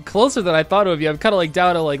lot closer than I thought it would be. I'm kind of like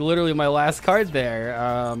down to like literally my last card there.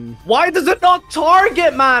 Why does it not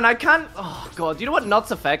target, man? I can't. Oh god, do you know what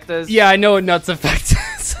Nut's effect is? Yeah, I know what Nut's effect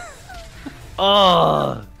is.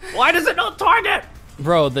 Why does it not target?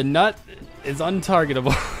 Bro, the nut is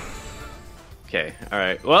untargetable. Okay, all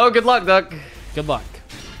right. Well, good luck, Duck. Good luck.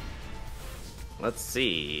 Let's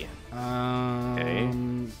see. Okay.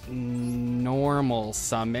 Normal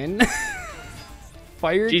summon.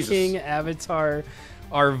 Fire Jesus. King Avatar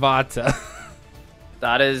Arvata.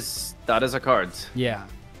 That is a card. Yeah.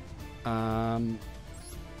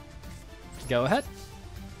 Go ahead.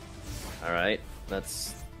 All right,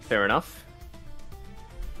 that's fair enough.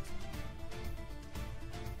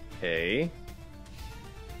 Okay.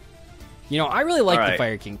 You know, I really like the Alright.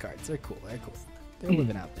 Fire King cards. They're cool. They're cool. They're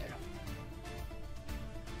living out there.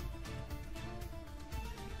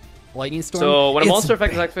 Lightning Storm. So when a It's monster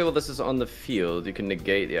effect is bad. activated while this is on the field, you can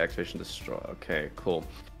negate the activation destroy. Okay, cool.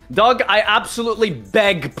 Doug, I absolutely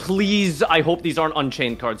beg, please. I hope these aren't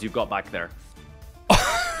Unchained cards you've got back there.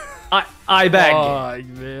 I beg. Oh,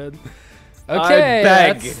 man. Okay,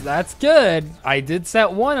 beg. that's good. I did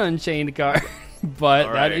set one Unchained card, but that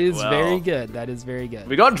Alright, is well. very good. That is very good.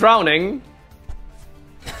 We got Drowning.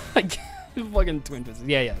 Fucking Twin Fist.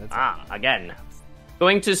 Yeah, that's Again.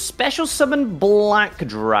 Going to Special Summon Black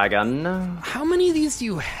Dragon. How many of these do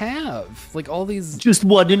you have? Like all these. Just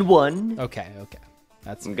 1 in 1. Okay.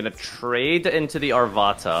 That's. I'm gonna trade into the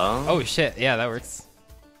Arvata. Oh shit! Yeah, that works.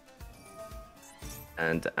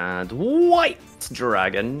 And add White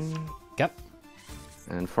Dragon. Yep.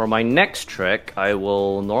 And for my next trick, I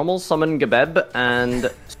will normal summon Gebeb and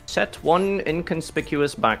set 1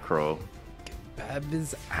 inconspicuous back row. Beb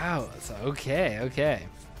is out. Okay.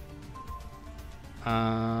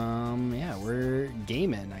 Yeah, we're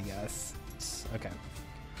gaming, I guess. Okay.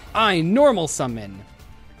 I normal summon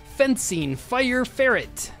Fencing Fire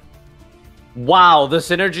Ferret. Wow, the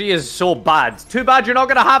synergy is so bad. Too bad you're not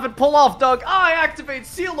gonna have it pull off, Doug. I activate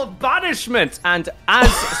Seal of Banishment, and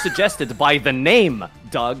as suggested by the name,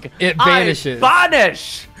 Doug, It banishes. I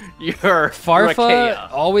banish your Farfa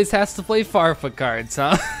Rakea. always has to play Farfa cards,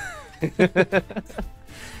 huh?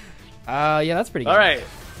 Yeah, that's pretty good. All right,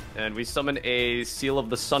 and we summon a Seal of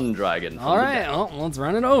the Sun Dragon. from All the right, deck. well, let's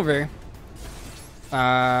run it over.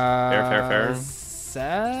 Fair.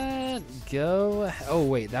 Set, go. Oh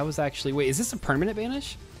wait, that was actually. Wait, is this a permanent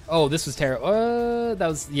banish? Oh, this was terrible. That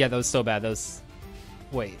was so bad. That was.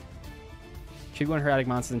 Wait. Trigger 1 Hieratics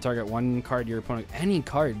monster and target 1 card your opponent. Any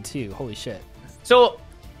card too. Holy shit. So,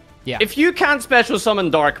 Yeah. if you can't special summon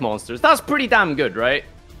dark monsters, that's pretty damn good, right?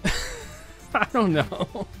 I don't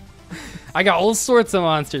know. I got all sorts of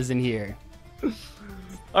monsters in here.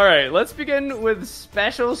 All right, let's begin with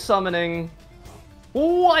special summoning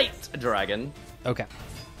White Dragon. Okay.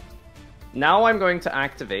 Now I'm going to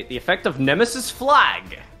activate the effect of Nemesis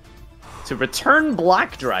Flag to return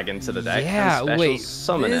Black Dragon to the deck Yeah. and special Wait.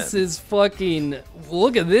 summon This it. is fucking.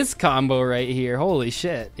 Look at this combo right here. Holy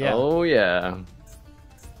shit. Yeah. Oh yeah.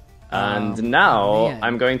 And now man.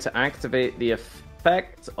 I'm going to activate the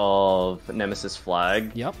effect of Nemesis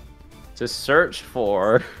Flag Yep. to search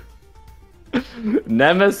for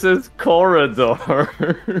Nemesis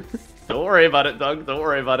Corridor. Don't worry about it, Doug. Don't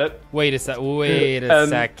worry about it. Wait a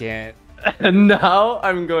second. And now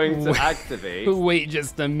I'm going to activate Wait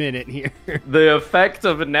just a minute here. the effect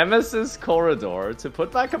of Nemesis Corridor to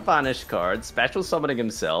put back a banished card, special summoning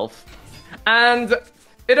himself. And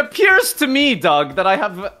it appears to me, Doug, that I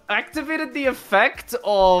have activated the effect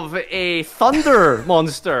of a Thunder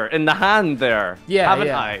monster in the hand there. Yeah, haven't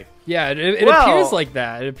yeah. I? Yeah, it Well- appears like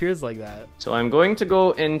that. It appears like that. So I'm going to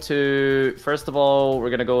go into... First of all,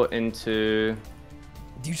 we're going to go into...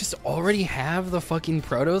 Do you just already have the fucking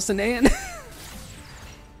Proto-Saiyan?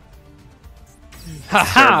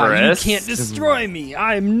 Haha, you Cerberus. can't destroy me.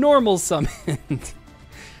 I'm normal summoned.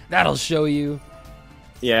 That'll show you.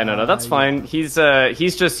 Yeah, no, that's fine. He's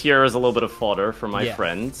just here as a little bit of fodder for my Yeah.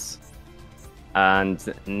 friends.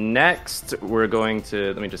 And next, we're going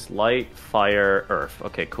to... Let me just light, fire, earth.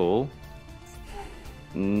 Okay, cool.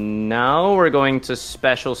 Now we're going to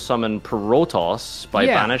special summon Protoss by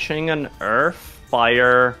Yeah. banishing an earth,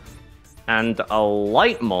 fire, and a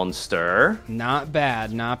light monster. Not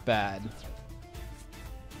bad, not bad.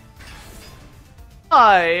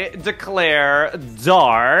 I declare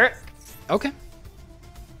Dark. Okay.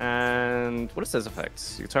 And what is his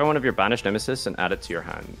effects? You target one of your banished nemesis and add it to your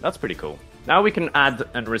hand. That's pretty cool. Now we can add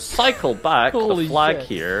and recycle back Holy the flag shit.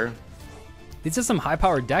 here. These are some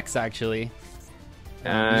high-powered decks, actually. You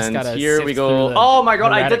just And gotta here sift we through go. the Oh my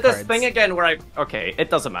god, I erratic did this cards. thing again where I... Okay, it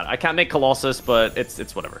doesn't matter. I can't make Colossus, but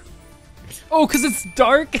it's whatever. Oh, because it's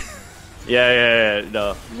dark? Yeah,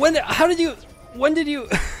 no. When did you...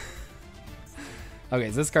 Okay,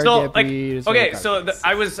 so this card So, can't like, be... okay, so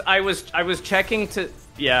I was checking to...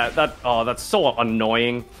 Yeah, that's so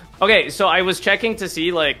annoying. Okay, so I was checking to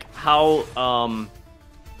see, like, how,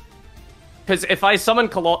 because if I summon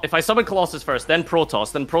Colossus first, then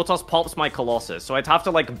Protoss pops my Colossus, so I'd have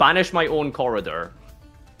to, like, banish my own corridor.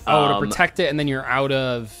 Oh, to protect it, and then you're out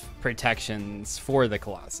of protections for the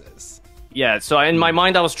Colossus. Yeah, so in my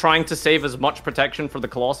mind, I was trying to save as much protection for the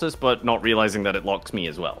Colossus, but not realizing that it locks me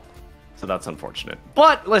as well. So that's unfortunate.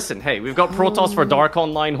 But listen, hey, we've got Protoss for Dark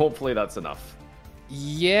Online. Hopefully that's enough.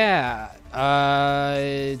 Yeah.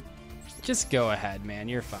 Just go ahead, man.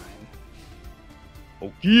 You're fine.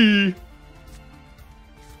 Okay.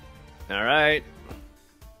 All right.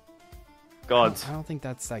 God. I don't think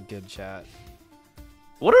that's that good, chat.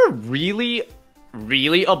 What a really,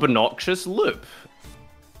 really obnoxious loop.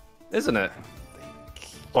 Isn't it?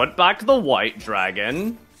 Put back the white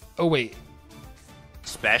dragon. Oh, wait.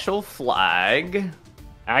 Special flag.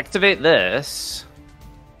 Activate this.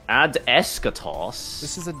 Add Eschatos.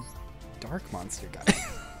 This is a dark monster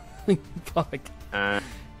guy. Fuck.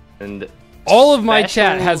 And all of my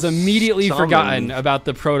chat has special immediately summon. forgotten about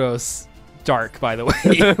the Protoss Dark, by the way.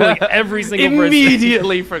 Like every single person.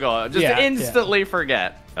 Immediately forgot. Just Yeah, instantly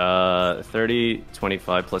forget. 30,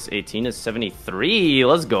 25 plus 18 is 73.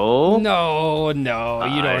 Let's go. No, you don't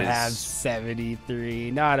Nice. have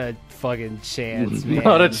 73. Not a fucking chance, man.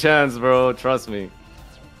 Not a chance, bro. Trust me.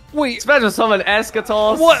 Wait, Special summon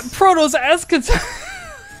Eschatos. what? Protoss Eschatos?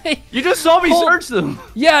 You just saw me search them.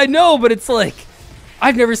 Yeah, I know, but it's like,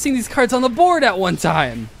 I've never seen these cards on the board at one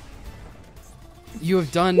time. You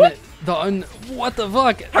have done what the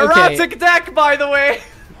fuck? Hieratic deck, by the way.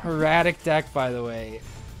 Hieratic deck, by the way.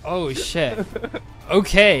 Oh, shit.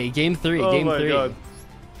 Okay, game 3, game 3. God.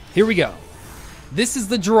 Here we go. This is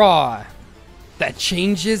the draw that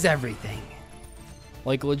changes everything.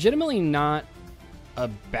 Like, legitimately not a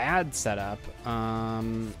bad setup.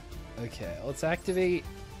 Okay, let's activate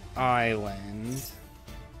Island.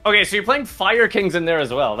 Okay, so you're playing Fire Kings in there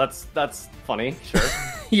as well. That's funny. Sure.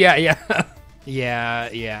 Yeah.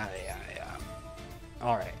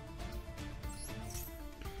 All right.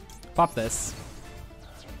 Pop this.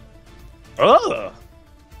 Oh.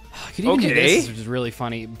 I could even do Okay. this, which is really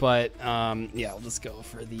funny, but yeah, we'll just go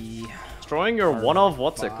for the Destroying your one of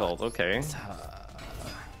what's it called? Okay.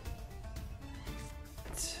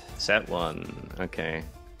 Set 1. Okay.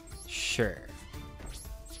 Sure.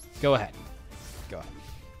 Go ahead.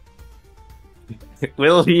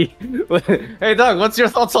 Will he? Hey, Doug, what's your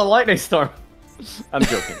thoughts on Lightning Storm? I'm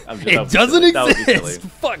joking. It doesn't exist.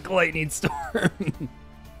 Fuck Lightning Storm.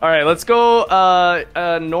 All right, let's go.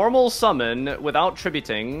 A normal summon without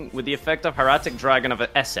tributing with the effect of Hieratic Dragon of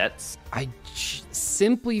Assets. I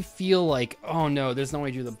simply feel like, oh no, there's no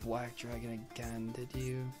way to do the Black Dragon again, did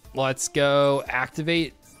you? Let's go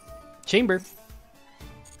activate Chamber.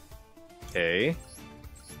 Okay.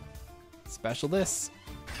 Special this.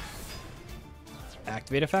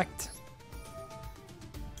 Activate effect.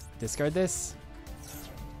 Discard this.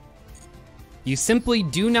 You simply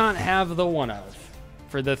do not have the one of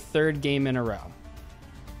for the 3rd game in a row.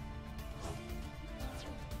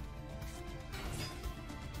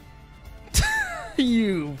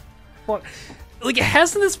 You fuck. Like,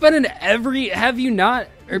 hasn't this been in every, have you not?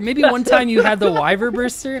 Or maybe one time you had the Wyver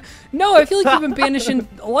Burster? No, I feel like you've been banishing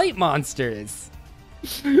light monsters.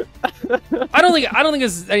 I don't think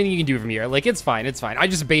there's anything you can do from here. Like, it's fine. I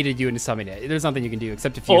just baited you into summoning it. There's nothing you can do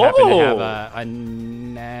except if you happen to have a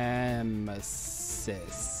nemesis.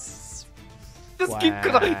 Just keep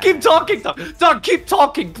talking, Doug. Keep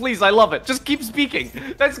talking, please. I love it. Just keep speaking.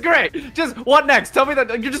 That's great. Just what next? Tell me that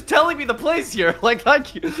you're just telling me the place here. Like,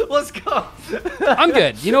 thank you. Let's go. I'm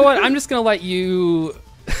good. You know what? I'm just gonna let you.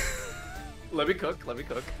 Let me cook.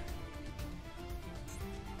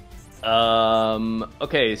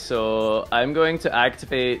 Okay, so I'm going to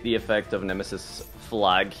activate the effect of Nemesis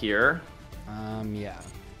Flag here. Yeah.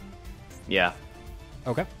 Yeah.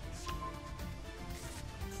 Okay.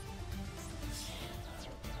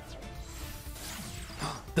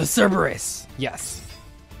 The Cerberus. Yes.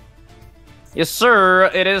 Yes, sir.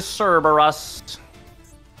 It is Cerberus.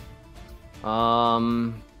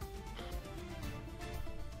 So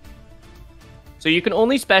you can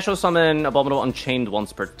only special summon Abominable Unchained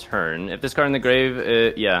once per turn. If this card in the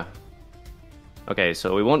grave, yeah. Okay,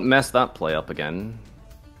 so we won't mess that play up again.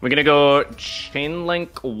 We're gonna go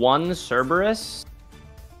Chainlink 1 Cerberus.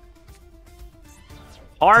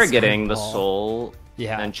 Targeting the soul.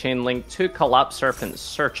 Yeah. And Chainlink 2 Collapse Serpent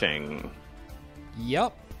Searching.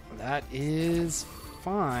 Yep. That is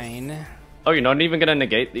fine. Oh, you're not even gonna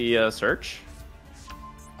negate the search?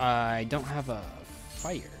 I don't have a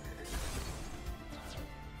fire.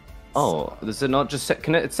 Oh, does it not just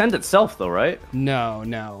can it send itself though, right?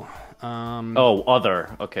 No. Oh,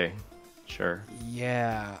 other. Okay, sure.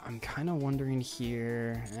 Yeah, I'm kind of wondering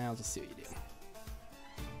here. I'll just see what you do.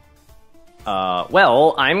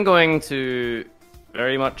 Well, I'm going to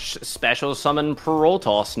very much special summon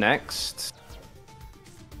Protoss next.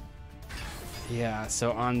 Yeah,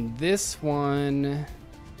 so on this one,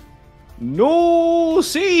 No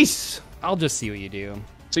cease. I'll just see what you do.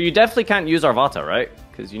 So you definitely can't use Arvata, right?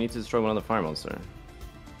 Because you need to destroy one of the fire monster.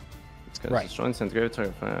 It's gonna Right. destroy and disintegrate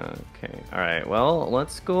target fire. Okay. All right. Well,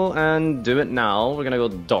 let's go and do it now. We're gonna go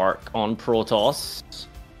dark on Protoss.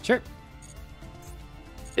 Sure.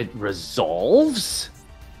 It resolves.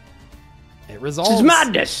 It This resolves. is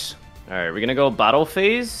madness. All right. We're gonna go battle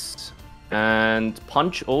phase and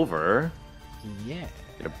punch over. Yeah.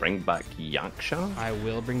 Gonna bring back Yaksha. I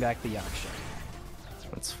will bring back the Yaksha.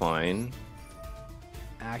 That's fine.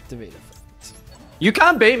 Activate effect. You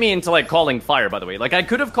can't bait me into like calling fire, by the way. Like I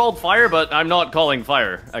could have called fire, but I'm not calling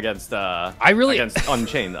fire against against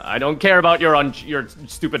Unchained. I don't care about your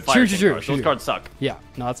stupid fire. Cards. Those cards suck. Yeah,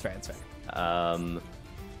 no, that's fair. That's fair. I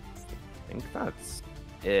think that's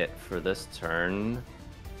it for this turn.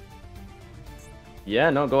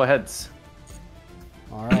 Yeah, no, go ahead.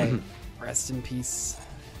 All right. Rest in peace,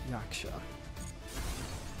 Yaksha.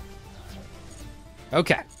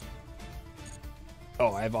 Okay.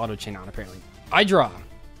 Oh, I have auto chain on apparently. I draw.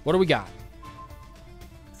 What do we got?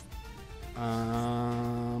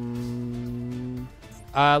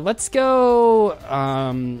 Let's go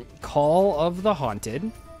Call of the Haunted.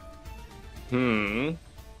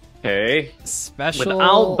 Okay. Special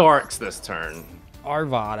Without darks this turn.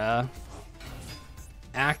 Arvada.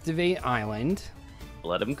 Activate Island.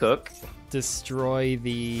 Let him cook. Destroy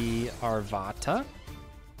the Arvata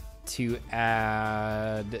to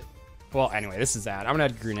add. Well, anyway, this is add. I'm gonna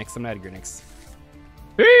add Grunix.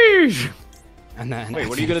 Eesh! And then Wait,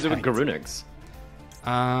 what are you gonna do with Garunix?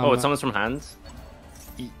 Oh, it summons from hand?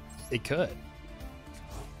 It could.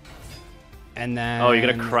 And then. Oh, you're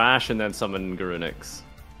gonna crash and then summon Garunix.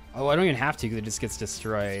 Oh, I don't even have to because it just gets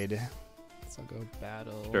destroyed. So I'll go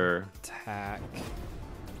battle. Sure. Attack.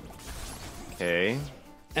 Okay.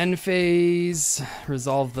 End phase.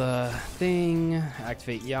 Resolve the thing.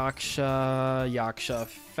 Activate Yaksha. Yaksha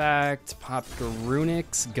effect. Pop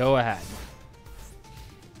Garunix. Go ahead.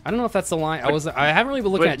 I don't know if that's the line. I haven't really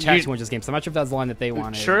been looking at chat too much this game, so I'm not sure if that's the line that they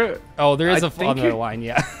wanted. Sure. Oh, there is another line,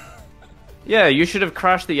 yeah. Yeah, you should have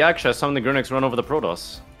crashed the Yaksha, summon the Garunix, run over the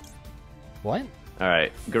Protoss. What?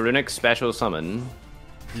 Alright, Garunix special summon.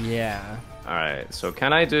 Yeah. Alright, so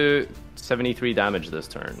can I do 73 damage this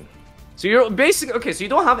turn? So you're basically... Okay, so you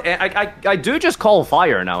don't have... I do just call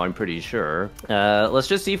fire now, I'm pretty sure. Let's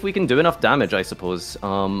just see if we can do enough damage, I suppose.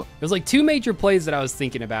 There's like two major plays that I was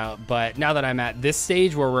thinking about, but now that I'm at this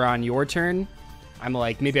stage where we're on your turn, I'm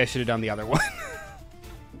like, maybe I should have done the other one.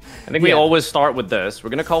 I think we always start with this.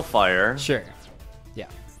 We're gonna call fire. Sure. Yeah.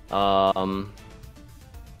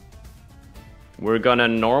 We're gonna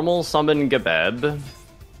normal summon Gebeb.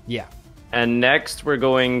 Yeah. And next we're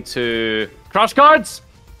going to... Crush cards!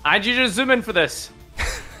 I need you to zoom in for this.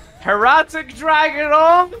 Hieratic Dragon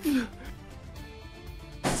off!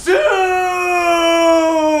 Zoom!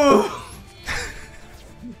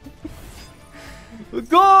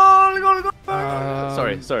 Goal!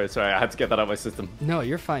 Sorry. I had to get that out of my system. No,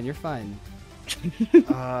 you're fine. Fuck,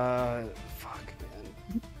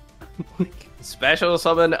 man. Special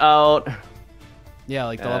summon out. Yeah,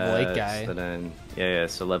 like the level 8 guy. So then,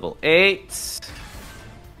 so level 8.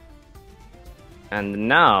 And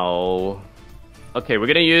now... Okay, we're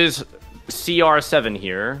gonna use CR7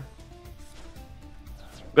 here.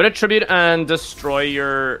 I'm gonna tribute and destroy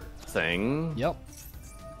your thing. Yep.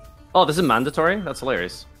 Oh, this is mandatory? That's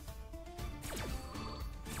hilarious.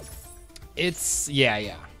 It's...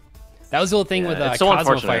 Yeah. That was the whole thing with so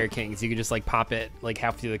Cosmo Fire Kings. You could just like pop it like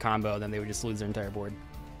half through the combo, then they would just lose their entire board.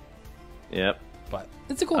 Yep. But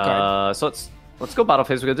it's a cool card. So let's go battle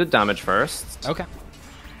phase. We're gonna do damage first. Okay.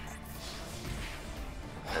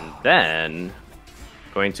 And then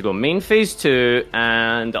going to go main phase 2,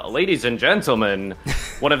 and ladies and gentlemen,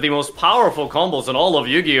 one of the most powerful combos in all of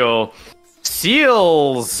Yu-Gi-Oh!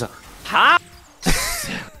 Seals Pass!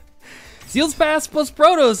 Seals Pass plus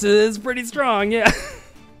Protoss is pretty strong, yeah.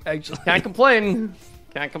 Actually. Can't complain.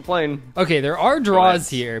 Okay, there are draws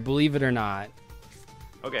here, believe it or not.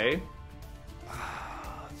 Okay.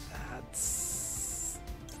 That's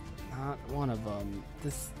not one of them.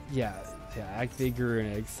 Yeah, activate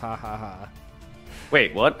Garunix, ha.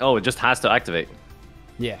 Wait, what? Oh, it just has to activate.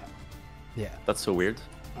 Yeah. That's so weird.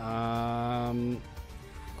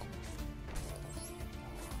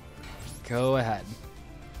 Go ahead.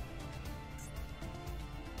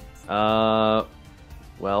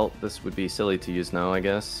 Well, this would be silly to use now, I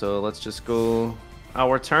guess. So let's just go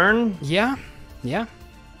our turn. Yeah.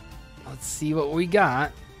 Let's see what we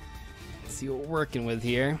got. Let's see what we're working with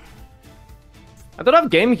here. I don't have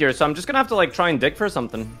game here, so I'm just gonna have to like try and dig for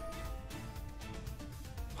something.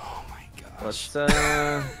 Oh my god. Let's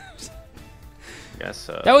guess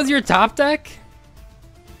so. That was your top deck?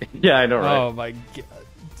 Yeah, I know, right? Oh my god,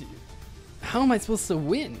 dude. How am I supposed to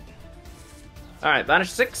win? Alright, Banish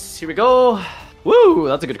 6, here we go. Woo,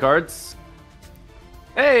 that's a good card.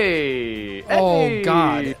 Hey! Oh hey.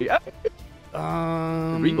 god.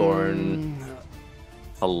 Reborn.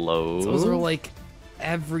 Hello? Those are like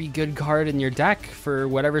every good card in your deck for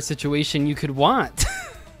whatever situation you could want.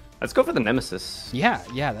 Let's go for the Nemesis. Yeah,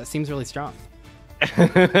 that seems really strong.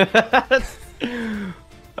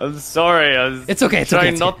 I'm sorry, It's okay, it's okay.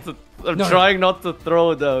 I'm trying not to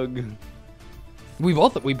throw, Doug. We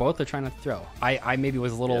both are trying to throw. I maybe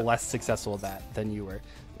was a little less successful at that than you were.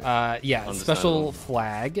 Yeah, special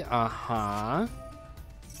flag.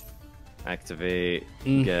 Activate.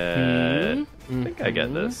 Get. I think I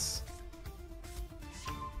get this.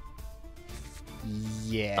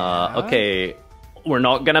 Yeah. Okay. We're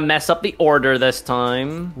not gonna mess up the order this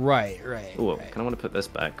time. Right. Ooh, I kind of want to put this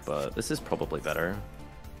back, but this is probably better.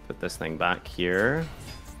 Put this thing back here.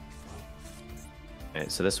 Okay,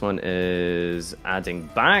 so this one is adding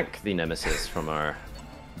back the Nemesis from our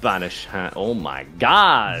Banish hand. Oh my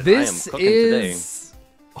god! This I am cooking is today.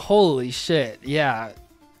 Holy shit! Yeah.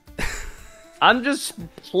 I'm just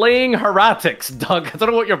playing Hieratics, Doug. I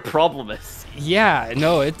don't know what your problem is. Yeah,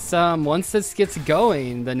 no, it's once this gets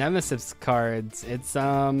going, the Nemesis cards, it's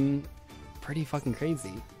pretty fucking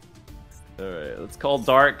crazy. Alright, let's call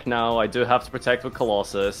Dark now. I do have to protect with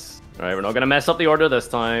Colossus. Alright, we're not gonna mess up the order this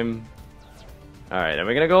time. Alright, and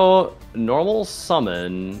we're gonna go normal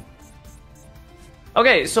summon.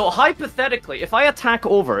 Okay, so hypothetically, if I attack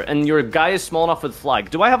over and your guy is small enough with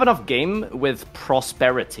flag, do I have enough game with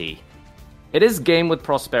prosperity? It is game with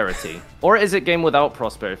prosperity. Or is it game without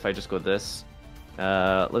prosperity if I just go this?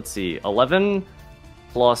 Let's see. 11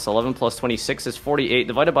 plus 26 is 48.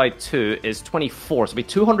 Divided by 2 is 24. So it'll be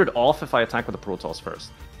 200 off if I attack with a Protoss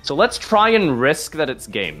first. So let's try and risk that it's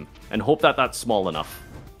game. And hope that that's small enough.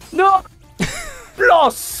 No!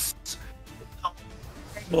 Lost!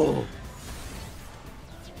 Oh.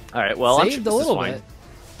 Alright, well, saved a little bit.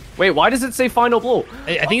 Wait, why does it say final blow?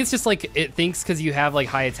 I think it's just like it thinks because you have like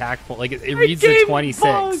high attack, like it reads the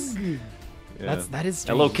 26. Yeah. That is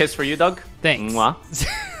strange. A little kiss for you, Doug. Thanks. Mwah.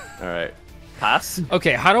 All right, pass.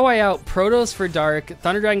 Okay, how do I out Protoss for Dark,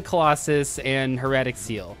 Thunder Dragon Colossus, and Heretic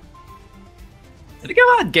Seal? I think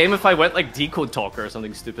I had game if I went like Decode Talker or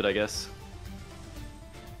something stupid, I guess.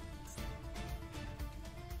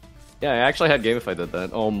 Yeah, I actually had game if I did that.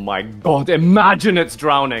 Oh my god, imagine it's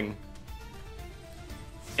drowning.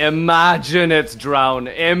 Imagine it's drown.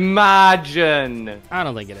 Imagine. I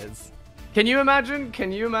don't think it is. Can you imagine?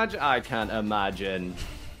 Can you imagine? I can't imagine.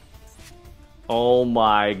 Oh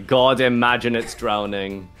my god, imagine it's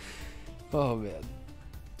drowning. Oh man.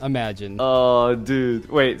 Imagine. Oh dude.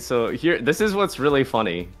 Wait, so here, this is what's really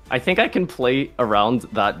funny. I think I can play around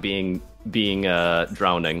that being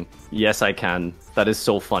drowning. Yes, I can. That is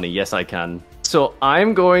so funny. Yes, I can. So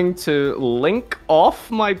I'm going to link off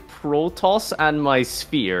my Protoss and my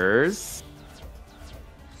spheres.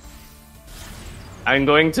 I'm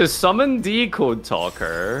going to summon Decode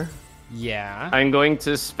Talker. Yeah. I'm going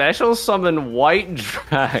to special summon White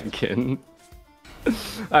Dragon.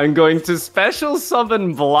 I'm going to special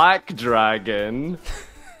summon Black Dragon.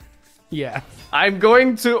 Yeah. I'm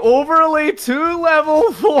going to overlay 2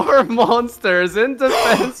 level 4 monsters in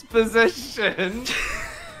defense position.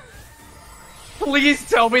 Please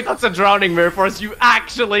tell me that's a drowning mirror force you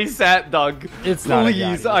actually set, Doug. It's not.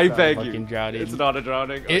 Please, I beg you. Drowning. It's not a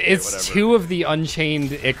drowning. Okay, it's whatever. 2 of the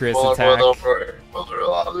Unchained Icarus attack.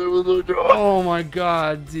 Oh my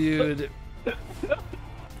god, dude.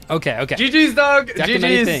 Okay. GG's, Doug.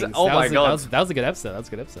 GG's. Oh my god. That was a good episode. That was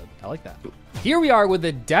a good episode. I like that. Here we are with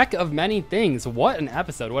the deck of many things. What an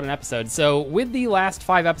episode. What an episode. So with the last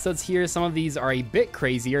 5 episodes here, some of these are a bit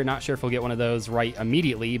crazier. Not sure if we'll get one of those right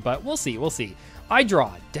immediately, but we'll see. We'll see. I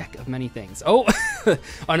draw deck of many things. Oh,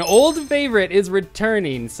 an old favorite is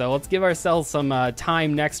returning. So let's give ourselves some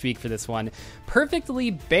time next week for this one.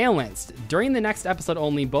 Perfectly balanced. During the next episode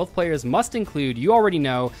only, both players must include, you already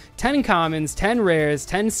know, 10 commons, 10 rares,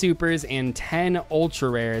 10 supers, and 10 ultra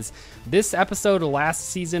rares. This episode last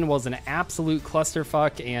season was an absolute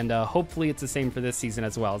clusterfuck, and hopefully it's the same for this season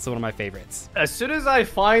as well. It's one of my favorites. As soon as I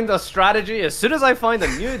find a strategy, as soon as I find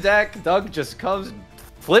a new deck, Doug just comes,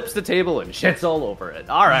 flips the table, and shits all over it.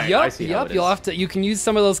 All right, I see how it is. You'll have to. You can use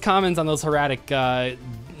some of those commons on those Heretic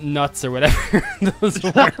nuts or whatever those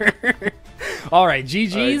were. All right,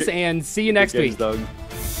 GG's, and see you next week. Doug.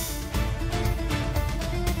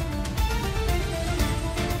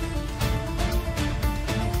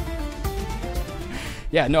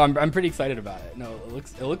 Yeah, no, I'm pretty excited about it. No, it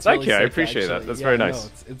looks Thank really you, I sick, appreciate that. actually. That's yeah, very no,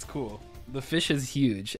 nice. it's cool. The fish is huge.